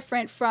very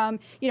different from,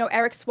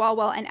 Eric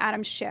Swalwell and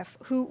Adam Schiff,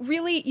 who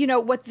really,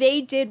 what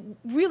they did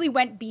really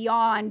went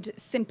beyond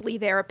simply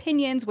their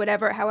opinions,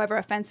 however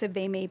offensive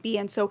they may be.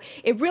 And so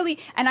it really,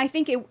 and I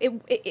think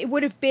it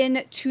would have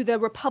been to the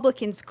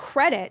Republicans'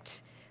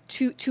 credit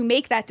to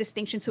make that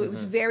distinction. So it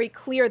was very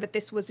clear that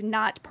this was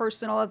not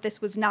personal, that this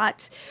was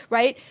not,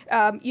 right,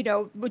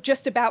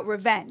 just about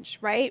revenge,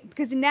 right?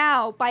 Because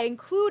now, by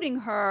including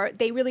her,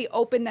 they really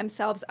opened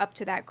themselves up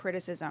to that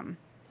criticism.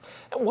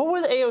 What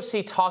was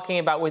AOC talking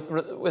about with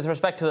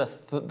respect to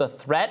the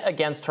threat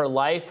against her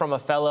life from a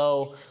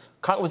fellow?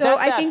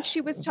 I think she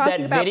was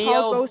talking about video?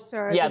 Paul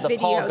Gosar, the video,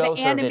 Paul Gosar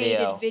the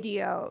animated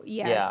video,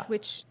 yes, yeah.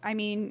 Which, I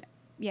mean,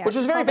 yeah. Which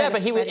was very bad,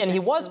 but he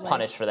was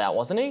punished for that,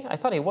 wasn't he? I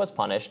thought he was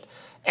punished.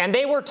 And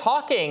they were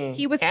talking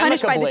He was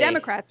punished amicably. by the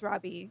Democrats,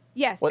 Robbie.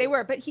 Yes, they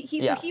were. But so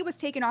he was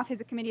taken off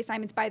his committee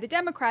assignments by the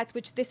Democrats,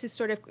 which this is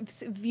sort of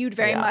viewed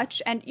very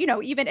much. And,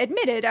 even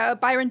admitted,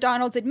 Byron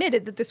Donalds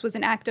admitted that this was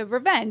an act of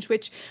revenge,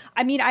 which,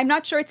 I mean, I'm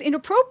not sure it's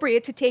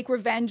inappropriate to take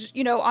revenge,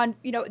 on,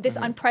 this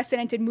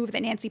unprecedented move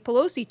that Nancy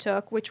Pelosi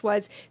took, which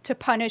was to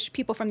punish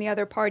people from the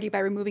other party by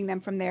removing them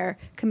from their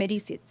committee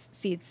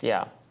seats.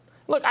 Yeah.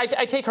 Look, I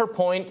take her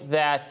point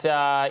that,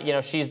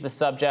 she's the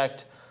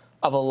subject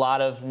of a lot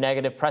of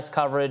negative press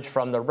coverage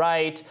from the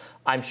right.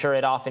 I'm sure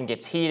it often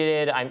gets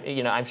heated.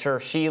 I'm sure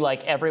she,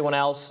 like everyone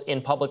else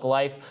in public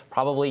life,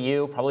 probably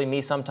you, probably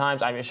me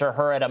sometimes, I'm sure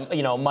her at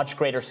a much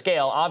greater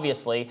scale,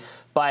 obviously.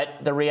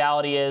 But the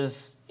reality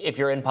is, if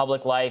you're in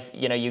public life,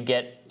 you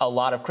get a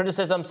lot of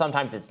criticism.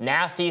 Sometimes it's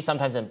nasty,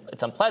 sometimes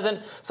it's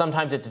unpleasant,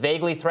 sometimes it's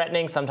vaguely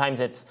threatening,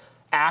 sometimes it's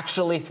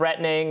actually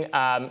threatening.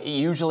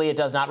 Usually it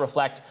does not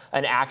reflect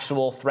an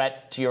actual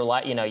threat to your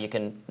life. You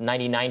can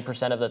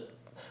 99% of the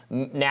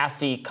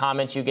nasty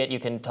comments you get, you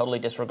can totally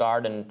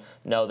disregard and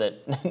know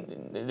that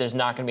there's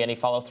not going to be any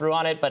follow through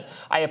on it. But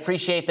I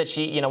appreciate that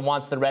she,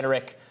 wants the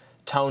rhetoric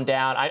toned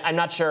down. I'm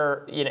not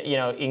sure,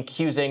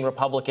 accusing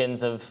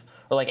Republicans of,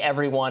 or like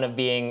everyone of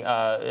being,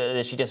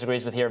 that she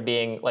disagrees with here,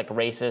 being like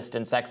racist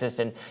and sexist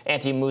and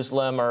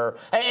anti-Muslim,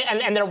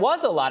 and there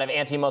was a lot of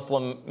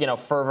anti-Muslim,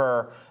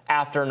 fervor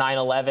after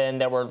 9/11.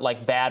 There were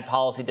like bad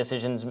policy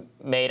decisions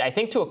made. I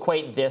think to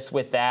equate this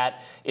with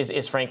that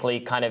is frankly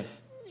kind of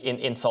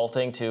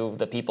insulting to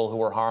the people who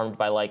were harmed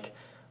by like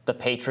the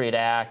Patriot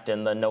Act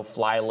and the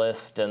no-fly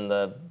list and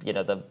the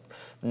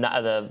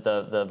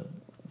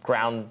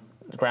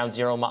ground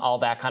zero, all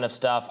that kind of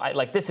stuff.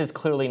 This is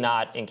clearly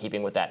not in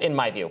keeping with that, in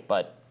my view.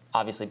 But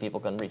obviously,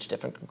 people can reach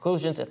different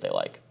conclusions if they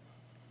like.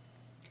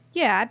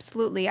 Yeah,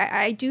 absolutely.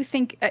 I do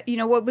think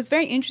what was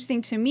very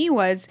interesting to me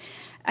was,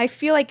 I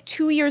feel like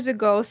 2 years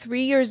ago,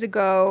 3 years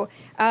ago,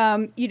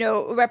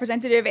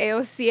 Representative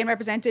AOC and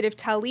Representative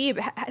Tlaib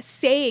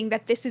saying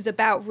that this is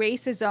about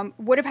racism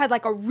would have had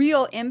like a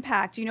real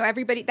impact.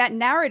 Everybody, that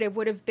narrative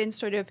would have been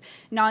sort of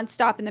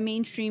nonstop in the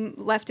mainstream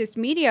leftist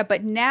media.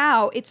 But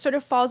now it sort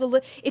of falls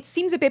it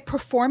seems a bit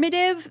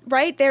performative,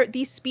 right?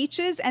 These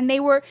speeches, and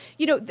they were,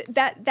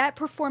 that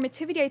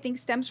performativity, I think,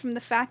 stems from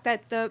the fact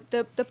that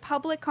the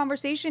public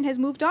conversation has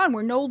moved on.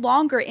 We're no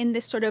longer in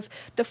this sort of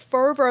the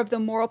fervor of the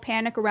moral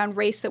panic around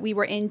race that we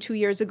were in 2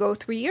 years ago,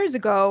 3 years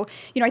ago.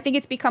 I think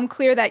it's become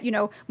clear that,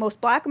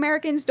 most Black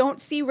Americans don't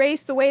see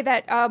race the way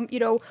that,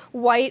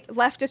 white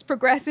leftist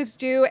progressives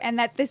do, and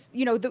that this,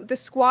 the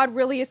squad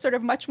really is sort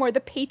of much more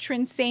the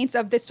patron saints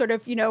of this sort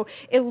of,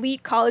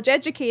 elite college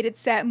educated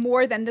set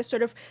more than the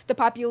sort of the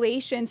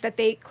populations that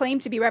they claim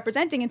to be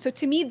representing. And so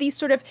to me, these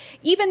sort of,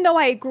 even though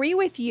I agree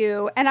with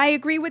you and I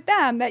agree with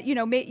them that,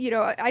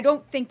 I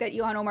don't think that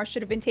Ilhan Omar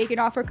should have been taken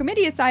off her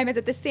committee assignments,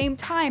 at the same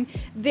time,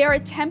 their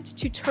attempt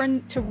to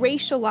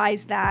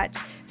racialize that,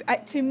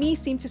 to me,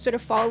 seemed to sort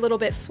of fall a little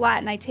bit flat,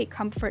 and I take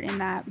comfort in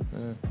that.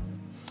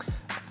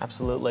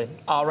 Absolutely.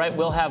 All right,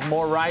 we'll have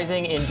more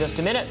Rising in just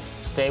a minute.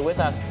 Stay with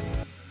us.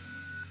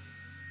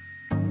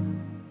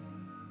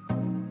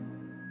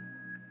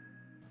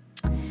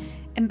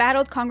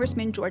 Embattled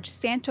Congressman George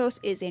Santos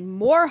is in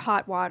more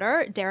hot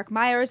water. Derek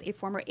Myers, a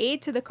former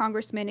aide to the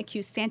congressman,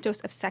 accused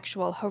Santos of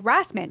sexual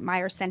harassment.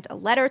 Myers sent a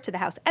letter to the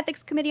House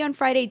Ethics Committee on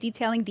Friday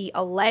detailing the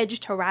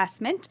alleged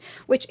harassment,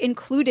 which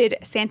included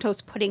Santos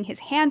putting his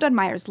hand on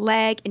Myers'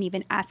 leg and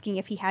even asking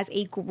if he has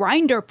a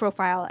Grindr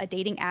profile, a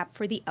dating app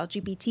for the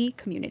LGBT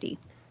community.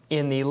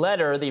 In the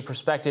letter, the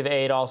prospective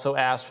aide also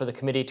asked for the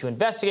committee to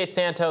investigate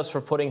Santos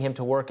for putting him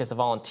to work as a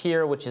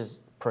volunteer, which is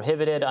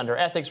prohibited under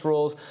ethics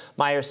rules.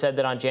 Myers said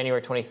that on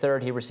January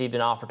 23rd, he received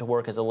an offer to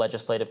work as a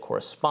legislative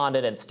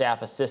correspondent and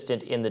staff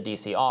assistant in the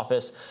D.C.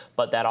 office,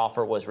 but that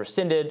offer was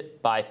rescinded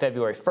by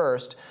February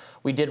 1st.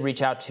 We did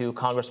reach out to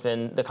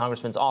the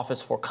congressman's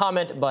office for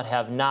comment, but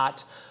have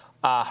not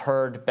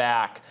heard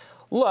back.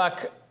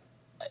 Look,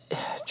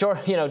 George,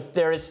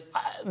 there's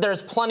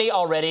plenty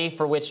already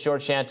for which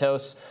George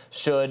Santos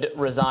should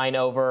resign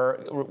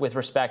over with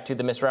respect to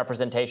the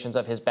misrepresentations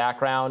of his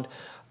background.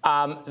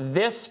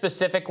 This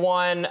specific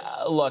one,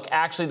 look,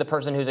 actually the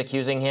person who's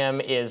accusing him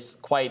is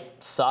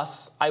quite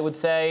sus, I would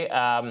say.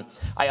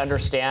 I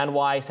understand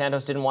why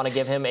Santos didn't want to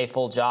give him a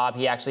full job.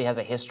 He actually has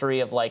a history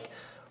of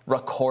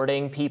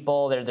recording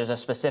people. There's a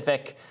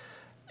specific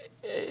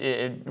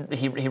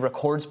he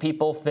records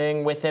people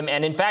thing with him.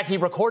 And in fact, he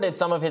recorded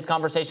some of his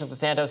conversations with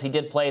Santos. He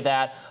did play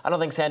that. I don't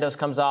think Santos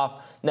comes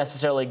off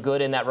necessarily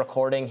good in that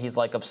recording. He's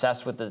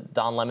obsessed with the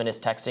Don Lemon is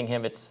texting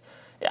him.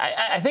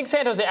 I think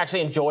Santos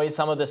actually enjoys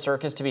some of the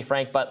circus, to be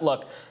frank. But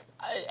look,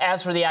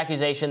 as for the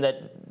accusation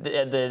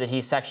that he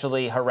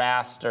sexually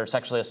harassed or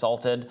sexually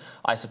assaulted,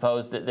 I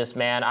suppose, that this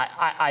man,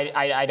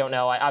 I don't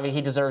know. I mean,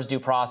 he deserves due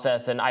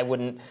process, and I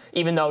wouldn't,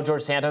 even though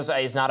George Santos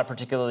is not a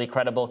particularly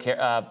credible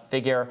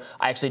figure,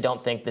 I actually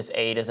don't think this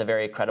aide is a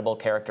very credible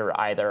character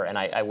either, and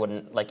I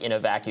wouldn't, in a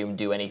vacuum,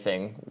 do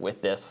anything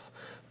with this.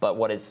 But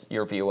what is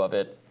your view of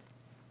it?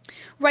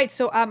 Right.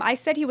 So I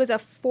said he was a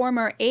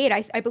former aide.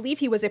 I believe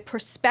he was a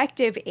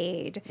prospective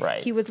aide.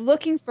 Right. He was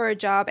looking for a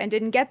job and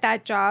didn't get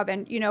that job.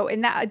 And,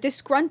 in that, a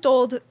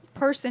disgruntled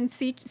person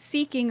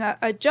seeking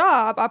a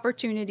job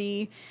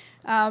opportunity,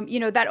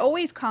 that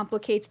always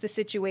complicates the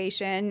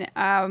situation.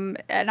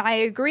 And I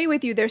agree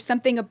with you. There's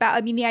something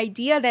about, the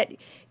idea that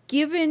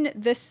given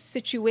the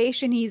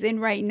situation he's in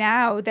right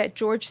now, that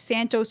George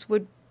Santos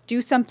would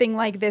do something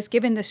like this,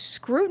 given the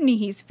scrutiny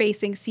he's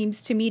facing,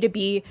 seems to me to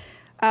be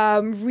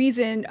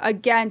reason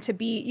again to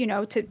be,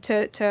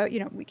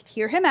 we could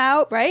hear him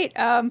out, right?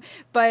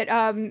 But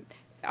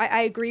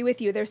I agree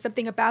with you. There's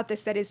something about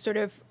this that is sort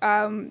of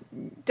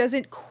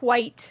doesn't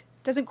quite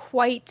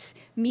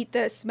meet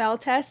the smell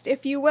test,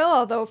 if you will.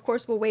 Although, of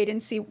course, we'll wait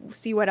and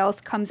see what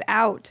else comes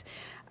out.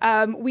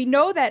 We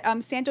know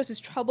that Santos's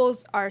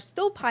troubles are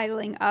still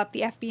piling up.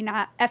 The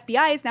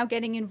FBI is now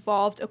getting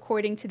involved,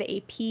 according to the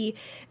AP.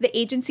 The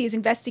agency is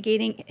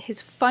investigating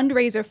his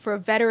fundraiser for a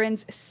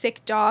veteran's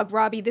sick dog.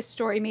 Robbie, this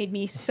story made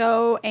me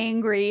so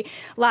angry.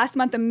 Last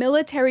month, a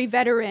military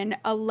veteran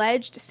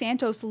alleged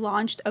Santos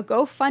launched a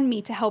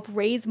GoFundMe to help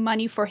raise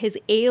money for his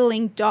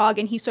ailing dog,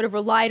 and he sort of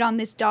relied on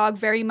this dog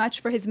very much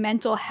for his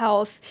mental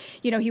health.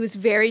 You know, he was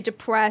very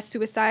depressed,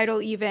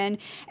 suicidal even,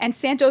 and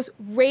Santos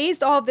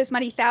raised all of this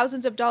money,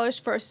 thousands of dollars,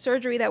 for a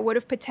surgery that would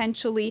have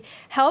potentially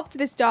helped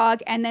this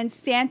dog. And then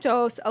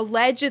Santos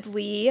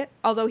allegedly,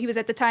 although he was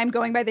at the time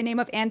going by the name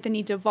of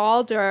Anthony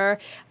DeValder,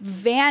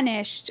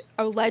 vanished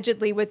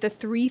allegedly with the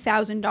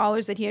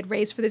 $3,000 that he had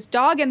raised for this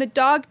dog, and the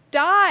dog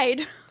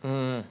died.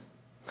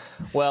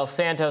 Well,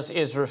 Santos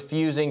is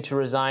refusing to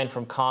resign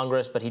from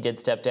Congress, but he did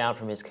step down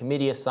from his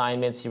committee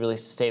assignments. He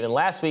released a statement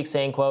last week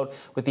saying, quote,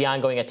 "With the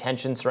ongoing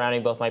attention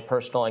surrounding both my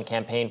personal and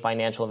campaign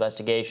financial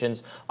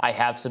investigations, I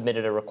have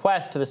submitted a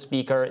request to the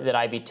Speaker that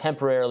I be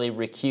temporarily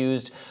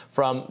recused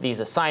from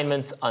these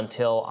assignments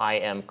until I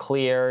am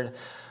cleared."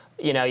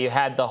 You know, you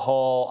had the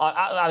whole,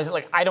 I was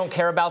like, I don't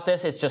care about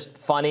this. It's just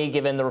funny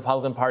given the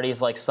Republican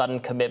Party's like sudden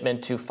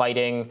commitment to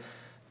fighting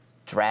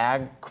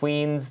drag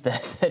queens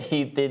that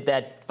he did.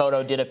 That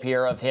photo did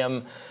appear of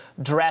him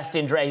dressed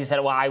in drag. He said,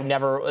 well, I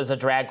never was a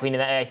drag queen.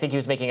 And I think he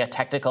was making a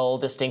technical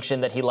distinction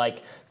that he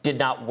like did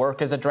not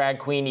work as a drag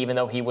queen, even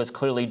though he was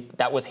clearly,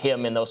 that was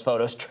him in those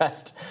photos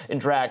dressed in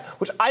drag,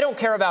 which I don't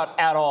care about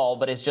at all,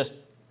 but it's just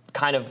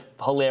kind of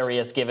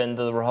hilarious given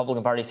the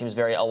Republican Party seems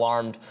very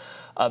alarmed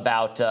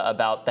about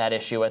that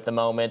issue at the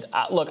moment.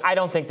 Look, I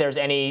don't think there's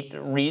any,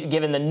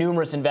 given the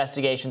numerous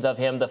investigations of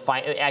him, the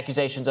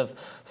accusations of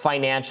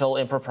financial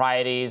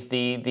improprieties,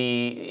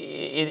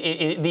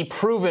 the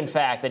proven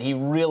fact that he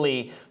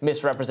really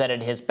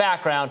misrepresented his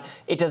background,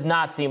 it does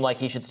not seem like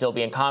he should still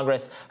be in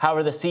Congress.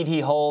 However, the seat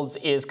he holds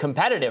is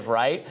competitive,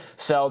 right?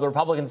 So the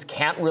Republicans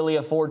can't really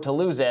afford to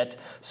lose it.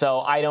 So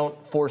I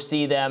don't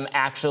foresee them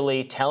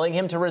actually telling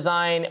him to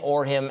resign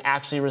or him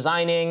actually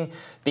resigning,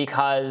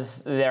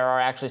 because there are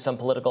actually some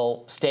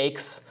political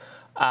stakes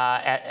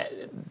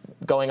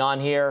going on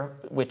here,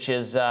 which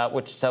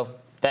so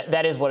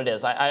that is what it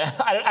is.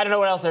 I don't know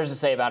what else there's to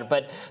say about it.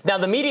 But now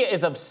the media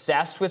is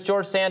obsessed with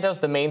George Santos.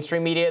 The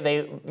mainstream media,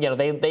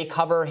 they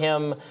cover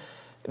him.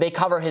 They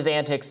cover his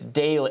antics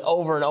daily,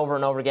 over and over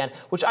and over again,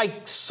 which I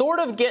sort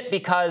of get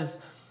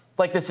because,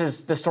 like, the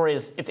story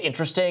is, it's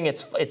interesting,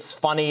 it's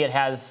funny, it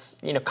has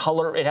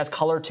color, it has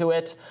color to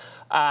it.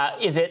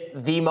 Is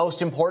it the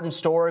most important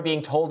story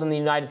being told in the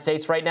United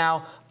States right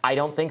now? I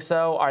don't think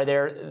so. Are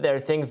there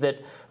things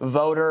that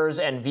voters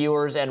and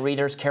viewers and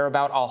readers care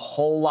about a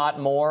whole lot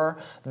more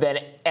than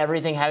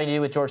everything having to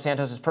do with George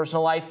Santos'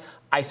 personal life?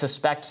 I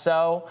suspect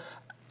so.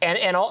 And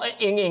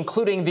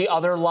including the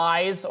other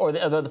lies or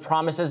the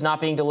promises not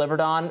being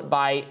delivered on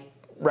by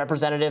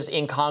representatives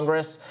in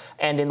Congress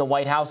and in the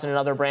White House and in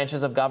other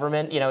branches of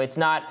government.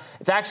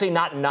 It's actually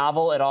not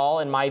novel at all,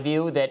 in my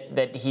view,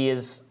 that he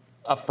is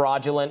a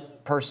fraudulent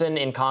person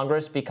in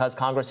Congress, because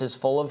Congress is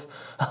full of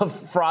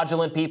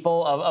fraudulent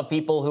people, of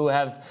people who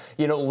have,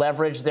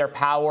 leveraged their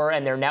power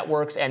and their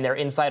networks and their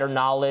insider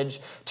knowledge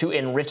to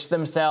enrich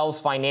themselves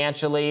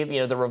financially.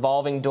 The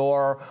revolving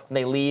door when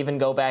they leave and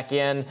go back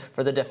in,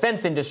 for the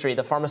defense industry,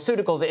 the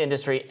pharmaceuticals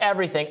industry,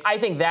 everything. I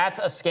think that's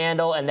a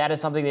scandal, and that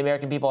is something the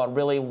American people are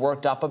really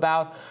worked up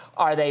about.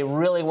 Are they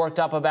really worked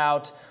up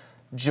about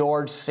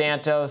George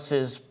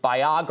Santos's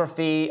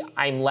biography?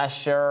 I'm less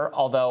sure,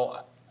 although,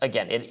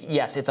 again,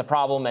 yes, it's a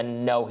problem,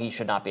 and no, he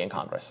should not be in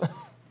Congress.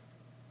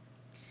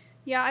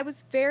 Yeah, I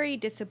was very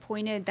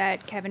disappointed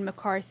that Kevin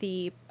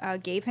McCarthy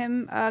gave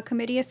him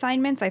committee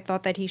assignments. I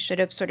thought that he should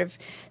have sort of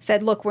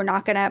said, look, we're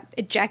not going to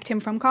eject him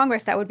from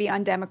Congress. That would be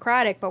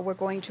undemocratic, but we're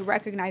going to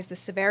recognize the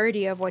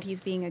severity of what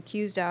he's being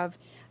accused of.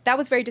 That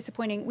was very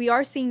disappointing. We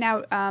are seeing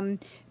now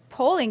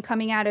polling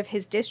coming out of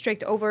his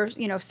district, over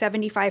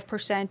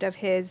 75% of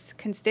his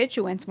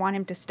constituents want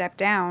him to step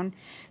down.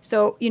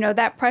 So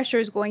that pressure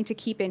is going to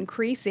keep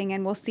increasing,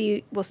 and we'll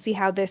see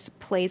how this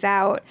plays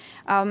out.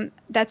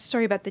 That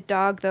story about the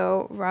dog,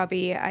 though,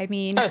 Robbie, I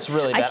mean, that's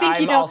really bad.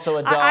 I'm also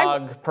a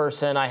dog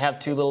person. I have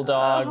 2 little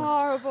dogs.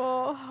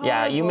 Horrible.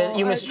 Yeah, you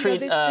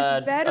mistreat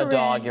a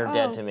dog, you're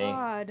dead to me.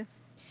 God.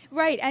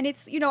 Right, and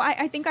it's,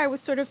 I think I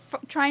was sort of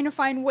trying to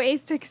find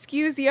ways to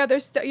excuse the other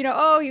stuff.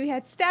 He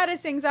had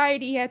status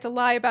anxiety, he had to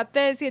lie about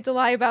this, he had to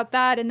lie about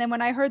that. And then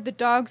when I heard the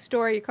dog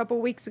story a couple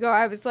weeks ago,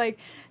 I was like,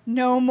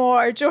 no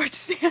more, George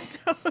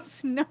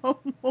Santos, no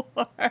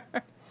more.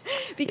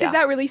 Because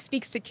that really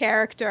speaks to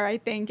character, I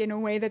think, in a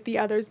way that the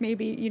others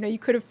maybe, you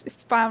could have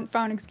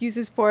found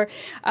excuses for.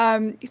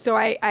 So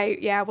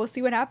we'll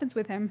see what happens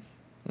with him.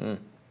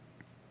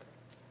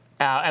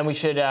 And we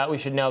should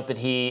note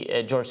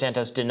that George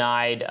Santos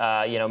denied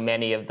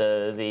many of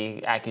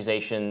the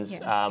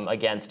accusations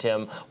against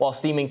him, while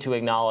seeming to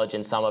acknowledge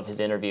in some of his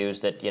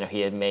interviews that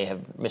he may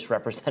have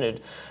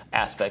misrepresented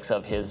aspects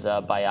of his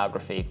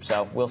biography.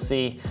 So we'll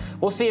see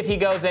if he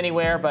goes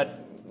anywhere, but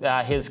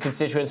his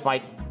constituents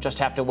might just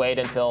have to wait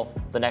until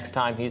the next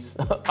time he's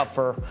up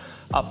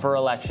for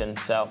election.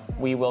 So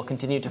we will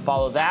continue to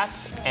follow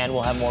that, and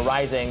we'll have more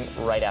Rising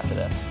right after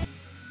this.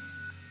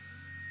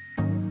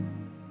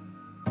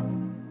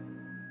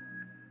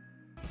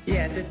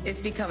 Yes,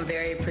 it's become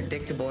very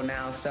predictable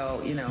now.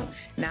 So,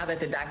 now that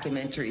the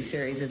documentary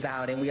series is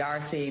out and we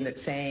are seeing the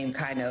same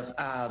kind of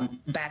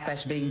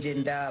backlash being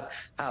ginned up,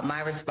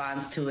 my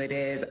response to it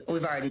is,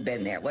 we've already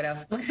been there. What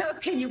else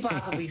can you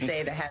possibly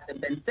say that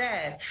hasn't been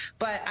said?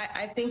 But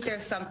I think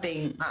there's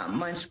something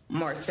much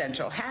more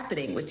central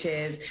happening, which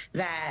is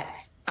that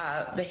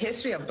the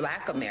history of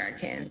Black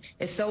Americans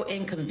is so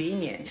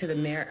inconvenient to the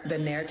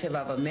narrative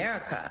of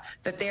America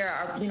that there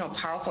are,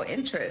 powerful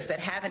interests that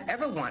haven't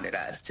ever wanted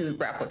us to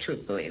grapple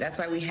truthfully. That's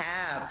why we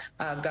have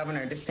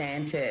Governor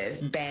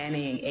DeSantis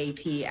banning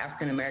AP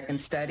African American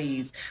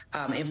Studies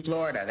in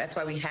Florida. That's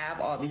why we have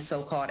all these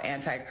so-called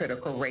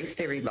anti-critical race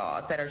theory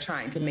laws that are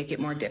trying to make it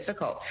more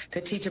difficult to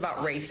teach about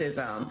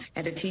racism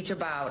and to teach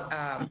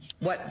about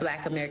what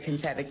Black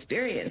Americans have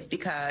experienced.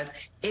 Because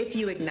if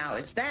you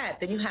acknowledge that,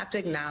 then you have to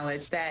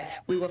acknowledge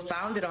that we were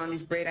founded on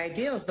these great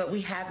ideals, but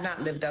we have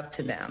not lived up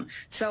to them.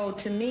 So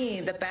to me,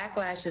 the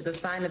backlash is a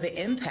sign of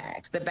the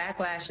impact. The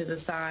backlash is a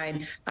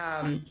sign,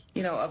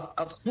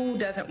 of who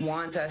doesn't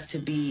want us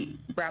to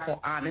grapple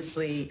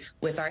honestly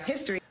with our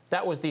history.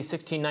 That was the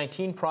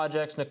 1619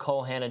 Project's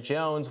Nicole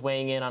Hannah-Jones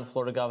weighing in on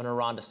Florida Governor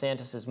Ron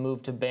DeSantis'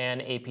 move to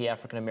ban AP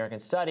African American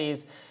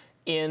Studies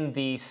in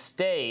the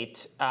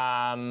state.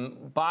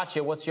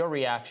 Batya, what's your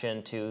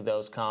reaction to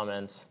those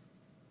comments?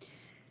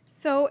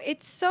 So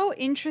it's so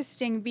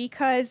interesting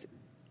because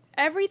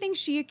everything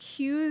she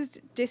accused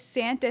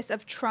DeSantis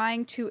of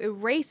trying to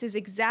erase is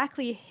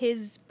exactly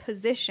his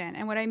position.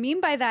 And what I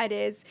mean by that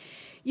is,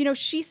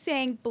 she's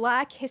saying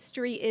Black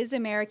history is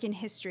American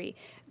history.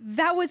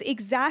 That was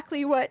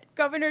exactly what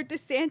Governor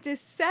DeSantis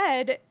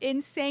said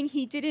in saying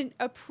he didn't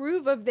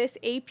approve of this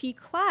AP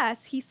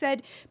class. He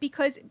said,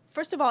 because,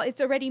 first of all,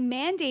 it's already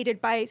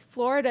mandated by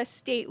Florida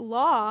state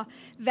law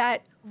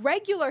that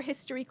regular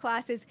history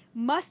classes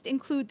must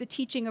include the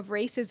teaching of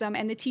racism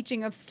and the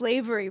teaching of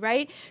slavery,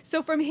 right?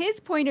 So from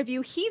his point of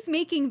view, he's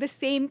making the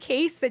same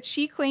case that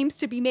she claims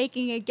to be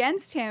making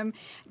against him.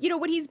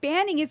 What he's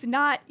banning is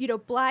not,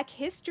 Black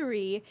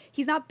history.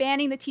 He's not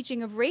banning the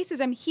teaching of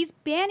racism. He's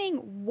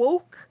banning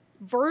woke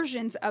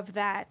versions of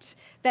that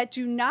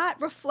do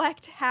not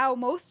reflect how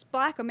most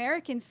Black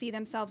Americans see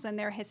themselves and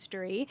their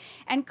history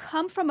and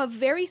come from a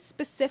very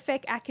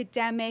specific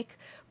academic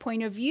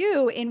point of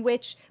view in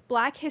which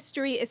Black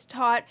history is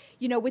taught,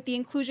 with the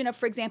inclusion of,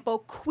 for example,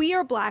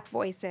 queer Black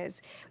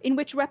voices, in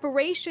which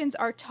reparations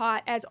are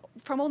taught as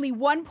from only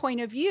one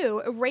point of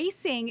view,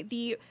 erasing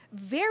the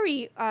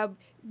very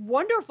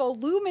wonderful,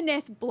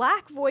 luminous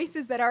Black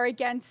voices that are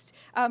against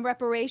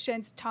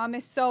reparations.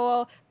 Thomas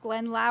Sowell,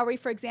 Glenn Lowry,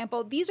 for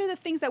example. These are the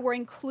things that were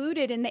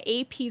included in the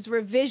AP's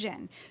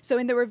revision. So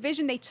in the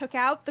revision, they took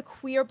out the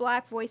queer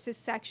Black voices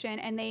section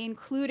and they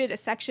included a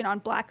section on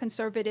Black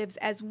conservatives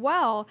as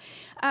well.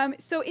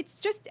 So it's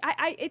just,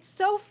 it's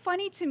so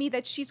funny to me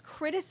that she's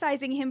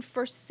criticizing him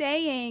for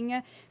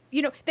saying,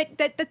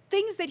 that the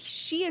things that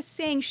she is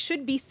saying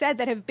should be said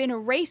that have been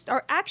erased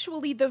are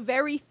actually the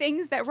very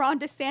things that Ron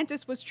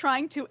DeSantis was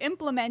trying to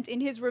implement in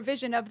his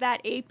revision of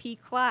that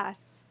AP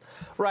class.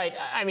 Right.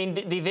 I mean,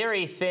 the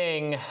very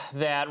thing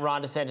that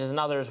Ron DeSantis and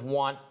others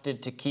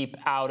wanted to keep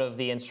out of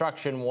the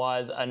instruction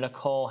was a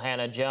Nicole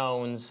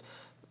Hannah-Jones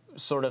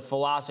sort of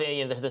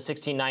philosophy. The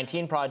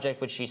 1619 Project,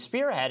 which she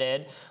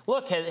spearheaded,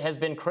 has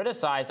been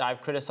criticized.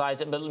 I've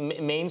criticized it, but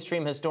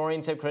mainstream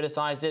historians have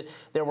criticized it.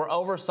 There were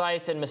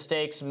oversights and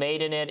mistakes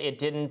made in it. It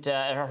didn't.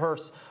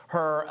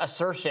 Her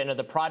assertion, or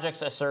the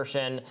project's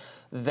assertion,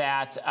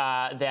 that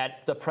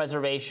the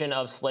preservation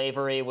of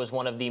slavery was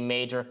one of the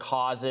major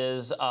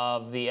causes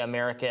of the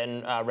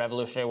American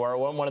Revolutionary War.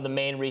 One of the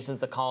main reasons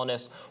the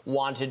colonists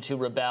wanted to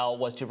rebel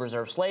was to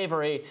preserve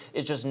slavery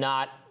is just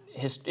not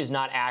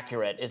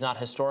accurate, is not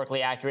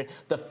historically accurate.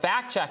 The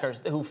fact checkers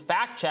who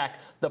fact check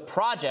the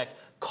project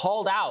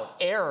called out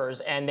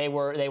errors, and they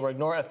were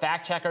ignored.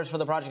 Fact checkers for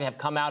the project have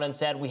come out and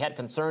said, we had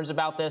concerns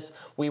about this,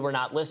 we were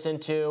not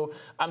listened to.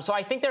 So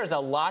I think there's a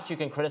lot you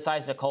can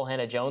criticize Nicole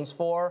Hannah-Jones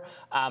for.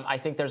 I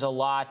think there's a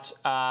lot,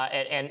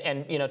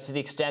 and to the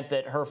extent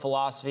that her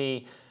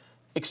philosophy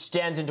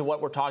extends into what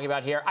we're talking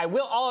about here.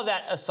 All of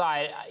that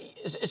aside,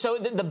 so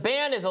the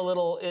ban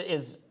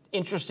is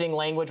interesting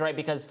language, right?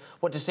 Because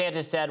what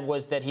DeSantis said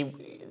was that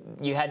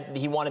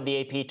he wanted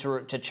the AP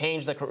to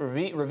change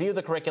review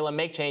the curriculum,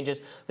 make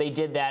changes. They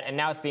did that, and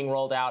now it's being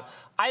rolled out.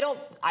 I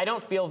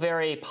don't feel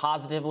very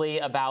positively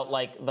about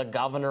like the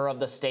governor of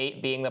the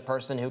state being the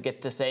person who gets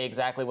to say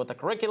exactly what the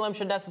curriculum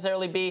should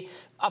necessarily be.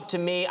 Up to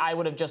me, I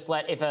would have just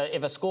let if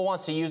a school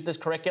wants to use this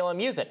curriculum,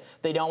 use it.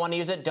 If they don't want to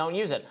use it, don't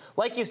use it.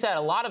 Like you said,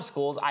 a lot of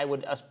schools, I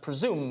would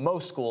presume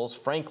most schools,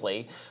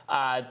 frankly,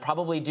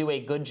 probably do a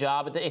good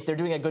job. If they're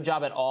doing a good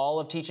job at all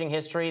of teaching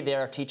history,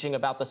 they're teaching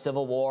about the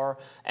Civil War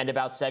and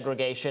about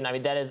segregation. I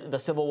mean, the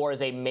Civil War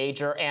is a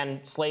major,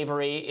 and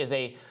slavery is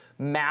a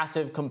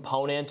massive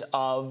component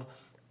of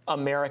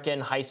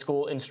American high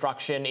school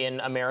instruction in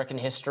American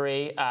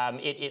history.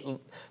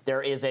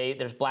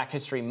 There's Black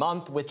History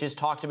Month, which is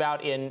talked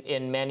about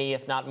in many,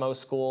 if not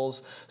most,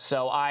 schools.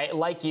 So I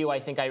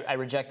think I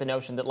reject the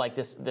notion that like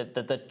this, that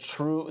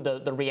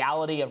the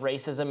reality of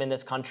racism in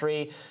this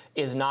country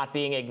is not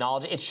being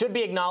acknowledged. It should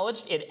be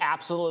acknowledged. It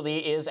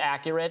absolutely is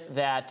accurate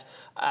that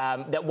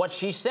what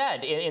she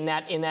said in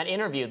that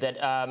interview,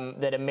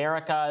 that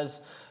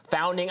America's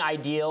founding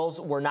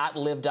ideals were not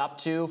lived up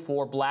to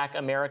for Black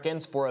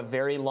Americans for a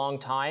very long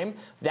time.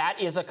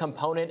 That is a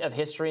component of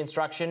history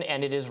instruction,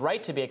 and it is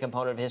right to be a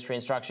component of history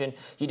instruction.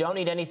 You don't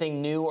need anything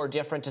new or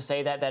different to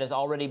say that is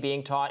already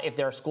being taught. If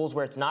there are schools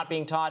where it's not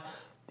being taught,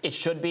 it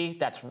should be.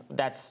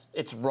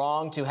 It's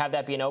wrong to have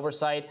that be an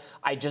oversight.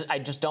 I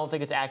just don't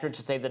think it's accurate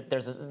to say that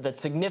that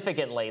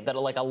significantly that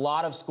like a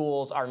lot of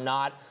schools are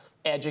not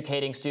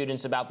educating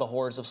students about the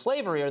horrors of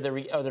slavery or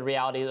the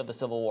reality of the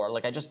Civil War.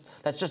 Like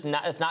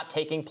that's not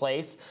taking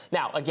place.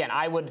 Now, again,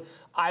 I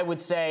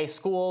would say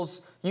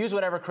schools use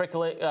whatever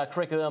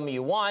curriculum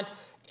you want.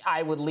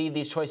 I would leave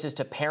these choices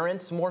to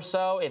parents more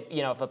so.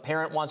 If a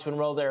parent wants to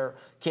enroll their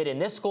kid in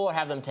this school or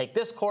have them take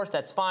this course,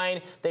 that's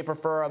fine. They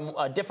prefer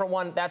a different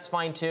one, that's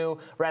fine too,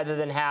 rather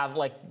than have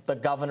like the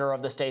governor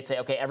of the state say,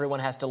 okay, everyone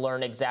has to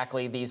learn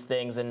exactly these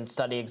things and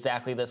study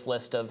exactly this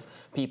list of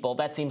people.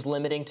 That seems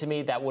limiting to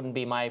me. That wouldn't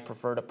be my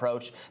preferred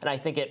approach. And I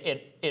think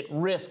it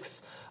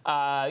risks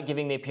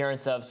giving the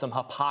appearance of some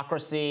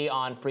hypocrisy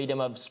on freedom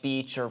of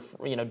speech or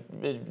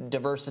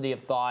diversity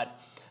of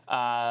thought.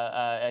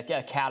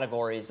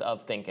 Categories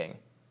of thinking.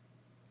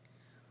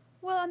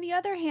 Well, on the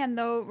other hand,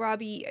 though,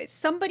 Robbie,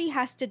 somebody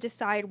has to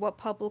decide what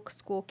public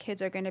school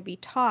kids are going to be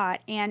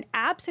taught. And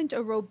absent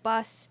a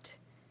robust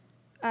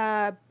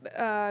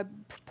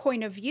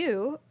point of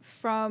view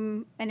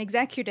from an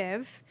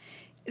executive,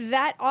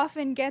 that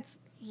often gets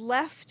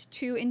left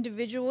to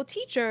individual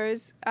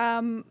teachers,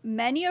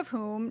 many of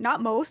whom,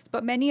 not most,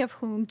 but many of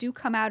whom do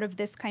come out of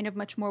this kind of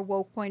much more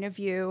woke point of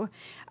view,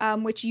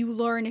 which you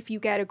learn if you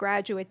get a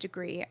graduate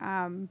degree.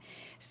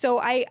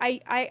 So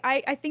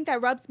I think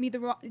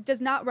that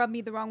does not rub me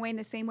the wrong way in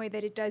the same way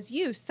that it does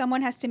you.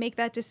 Someone has to make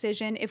that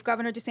decision. If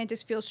Governor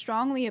DeSantis feels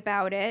strongly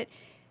about it,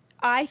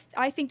 I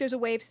think there's a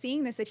way of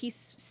seeing this, that he's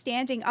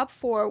standing up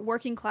for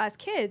working class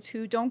kids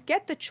who don't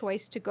get the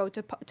choice to go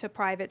to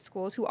private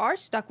schools, who are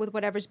stuck with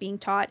whatever's being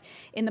taught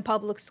in the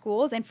public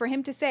schools. And for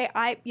him to say,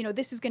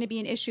 this is going to be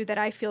an issue that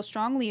I feel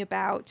strongly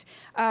about,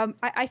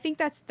 I think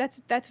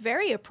that's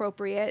very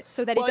appropriate,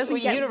 so that it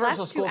doesn't get left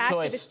to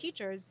activist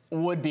teachers.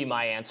 Would be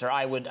my answer.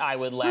 I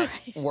would let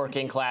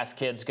working class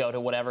kids go to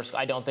whatever.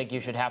 I don't think you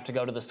should have to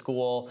go to the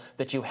school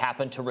that you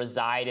happen to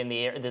reside in,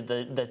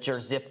 that your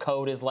zip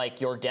code is like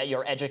your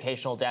education.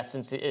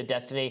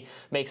 Destiny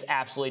makes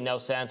absolutely no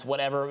sense.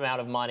 Whatever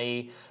amount of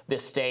money the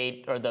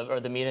state or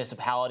the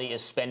municipality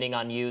is spending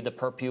on you, the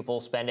per pupil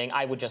spending,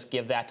 I would just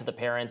give that to the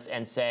parents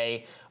and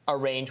say,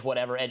 arrange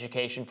whatever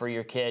education for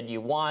your kid you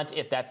want.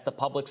 If that's the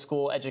public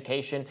school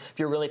education, if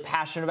you're really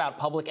passionate about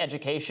public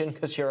education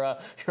because you're a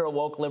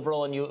woke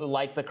liberal and you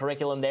like the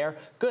curriculum there,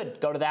 good,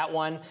 go to that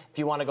one. If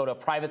you want to go to a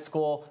private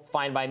school,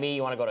 fine by me.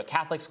 You want to go to a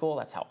Catholic school,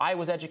 that's how I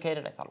was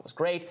educated. I thought it was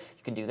great.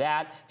 You can do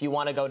that. If you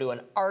want to go to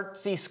an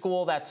artsy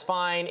school, that's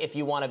fine. If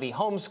you want to be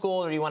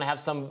homeschooled or you want to have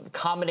some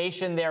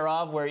combination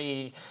thereof where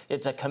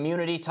it's a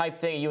community type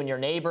thing, you and your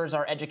neighbors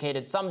are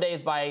educated some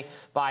days by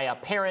a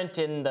parent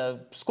in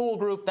the school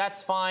group,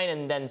 that's fine.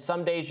 And then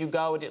some days you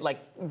go, like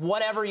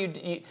whatever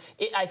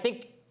I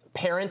think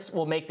parents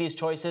will make these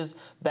choices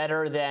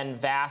better than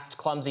vast,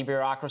 clumsy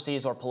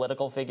bureaucracies or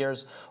political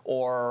figures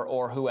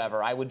or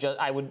whoever. I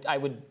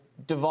would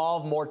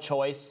devolve more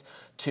choice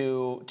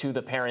to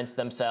the parents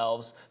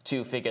themselves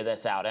to figure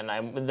this out.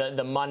 And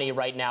the money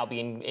right now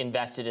being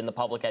invested in the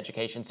public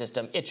education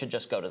system, it should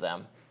just go to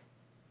them.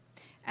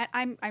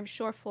 I'm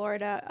sure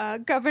Florida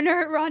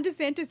Governor Ron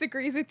DeSantis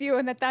agrees with you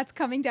and that's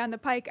coming down the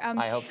pike.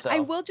 I hope so. I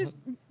will just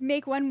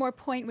make one more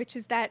point, which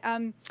is that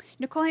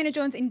Nicole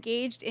Hannah-Jones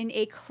engaged in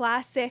a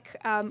classic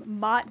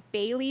Mott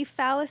Bailey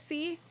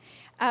fallacy.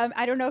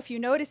 I don't know if you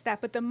noticed that,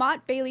 but the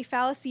Mott-Bailey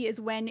fallacy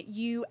is when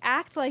you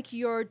act like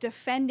you're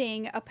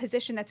defending a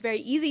position that's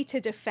very easy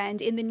to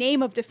defend in the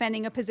name of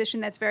defending a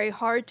position that's very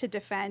hard to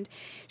defend.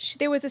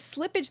 There was a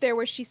slippage there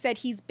where she said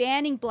he's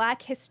banning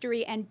Black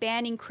history and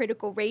banning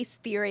critical race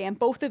theory, and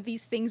both of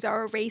these things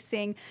are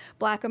erasing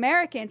Black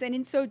Americans. And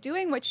in so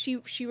doing, what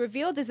she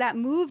revealed is that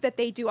move that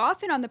they do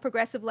often on the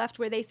progressive left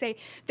where they say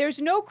there's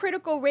no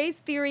critical race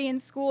theory in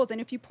schools. And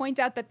if you point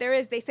out that there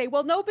is, they say,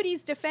 well,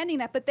 nobody's defending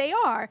that, but they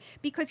are,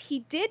 because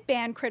he did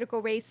ban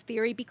critical race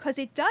theory because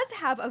it does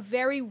have a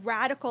very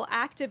radical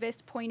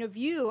activist point of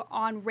view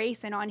on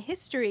race and on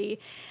history.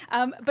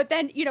 But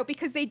then,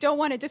 because they don't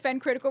want to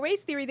defend critical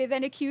race theory, they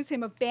then accuse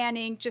him of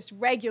banning just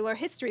regular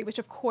history, which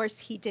of course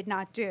he did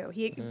not do.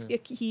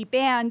 He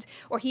banned,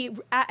 or he,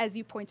 as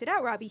you pointed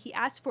out, Robbie, he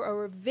asked for a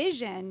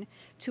revision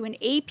to an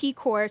AP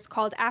course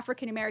called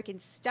African American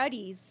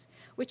Studies,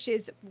 which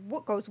is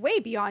what goes way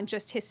beyond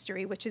just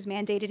history, which is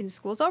mandated in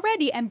schools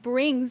already, and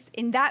brings,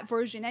 in that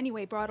version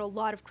anyway, brought a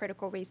lot of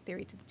critical race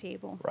theory to the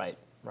table. Right.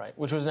 Right,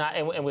 which was not,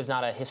 it was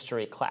not a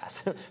history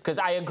class, because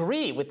I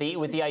agree with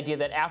the idea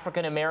that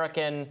African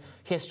American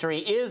history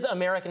is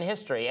American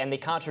history, and the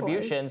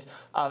contributions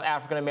of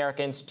African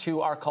Americans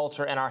to our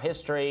culture and our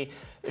history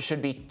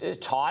should be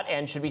taught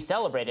and should be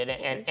celebrated,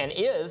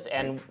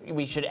 and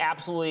we should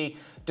absolutely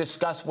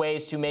discuss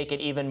ways to make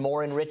it even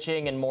more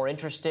enriching and more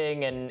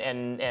interesting,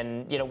 and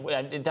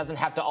it doesn't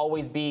have to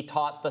always be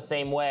taught the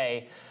same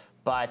way.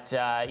 But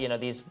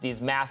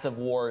these massive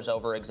wars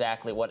over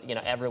exactly what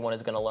everyone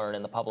is going to learn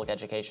in the public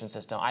education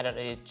system,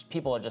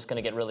 people are just going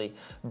to get really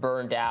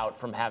burned out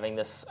from having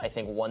this, I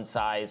think,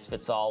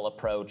 one-size-fits-all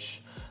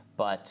approach.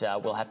 But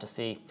we'll have to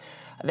see.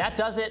 That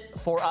does it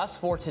for us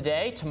for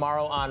today.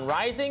 Tomorrow on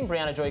Rising,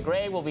 Brianna Joy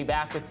Gray will be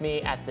back with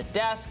me at the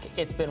desk.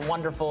 It's been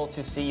wonderful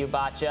to see you,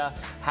 Batya.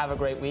 Have a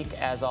great week,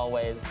 as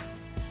always.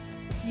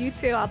 You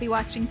too. I'll be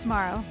watching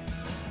tomorrow.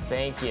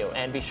 Thank you.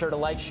 And be sure to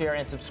like, share,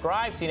 and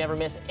subscribe so you never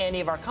miss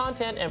any of our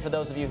content. And for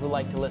those of you who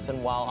like to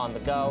listen while on the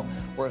go,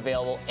 we're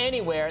available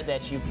anywhere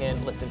that you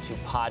can listen to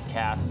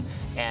podcasts.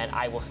 And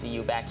I will see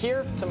you back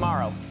here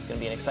tomorrow. It's going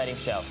to be an exciting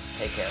show.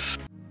 Take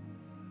care.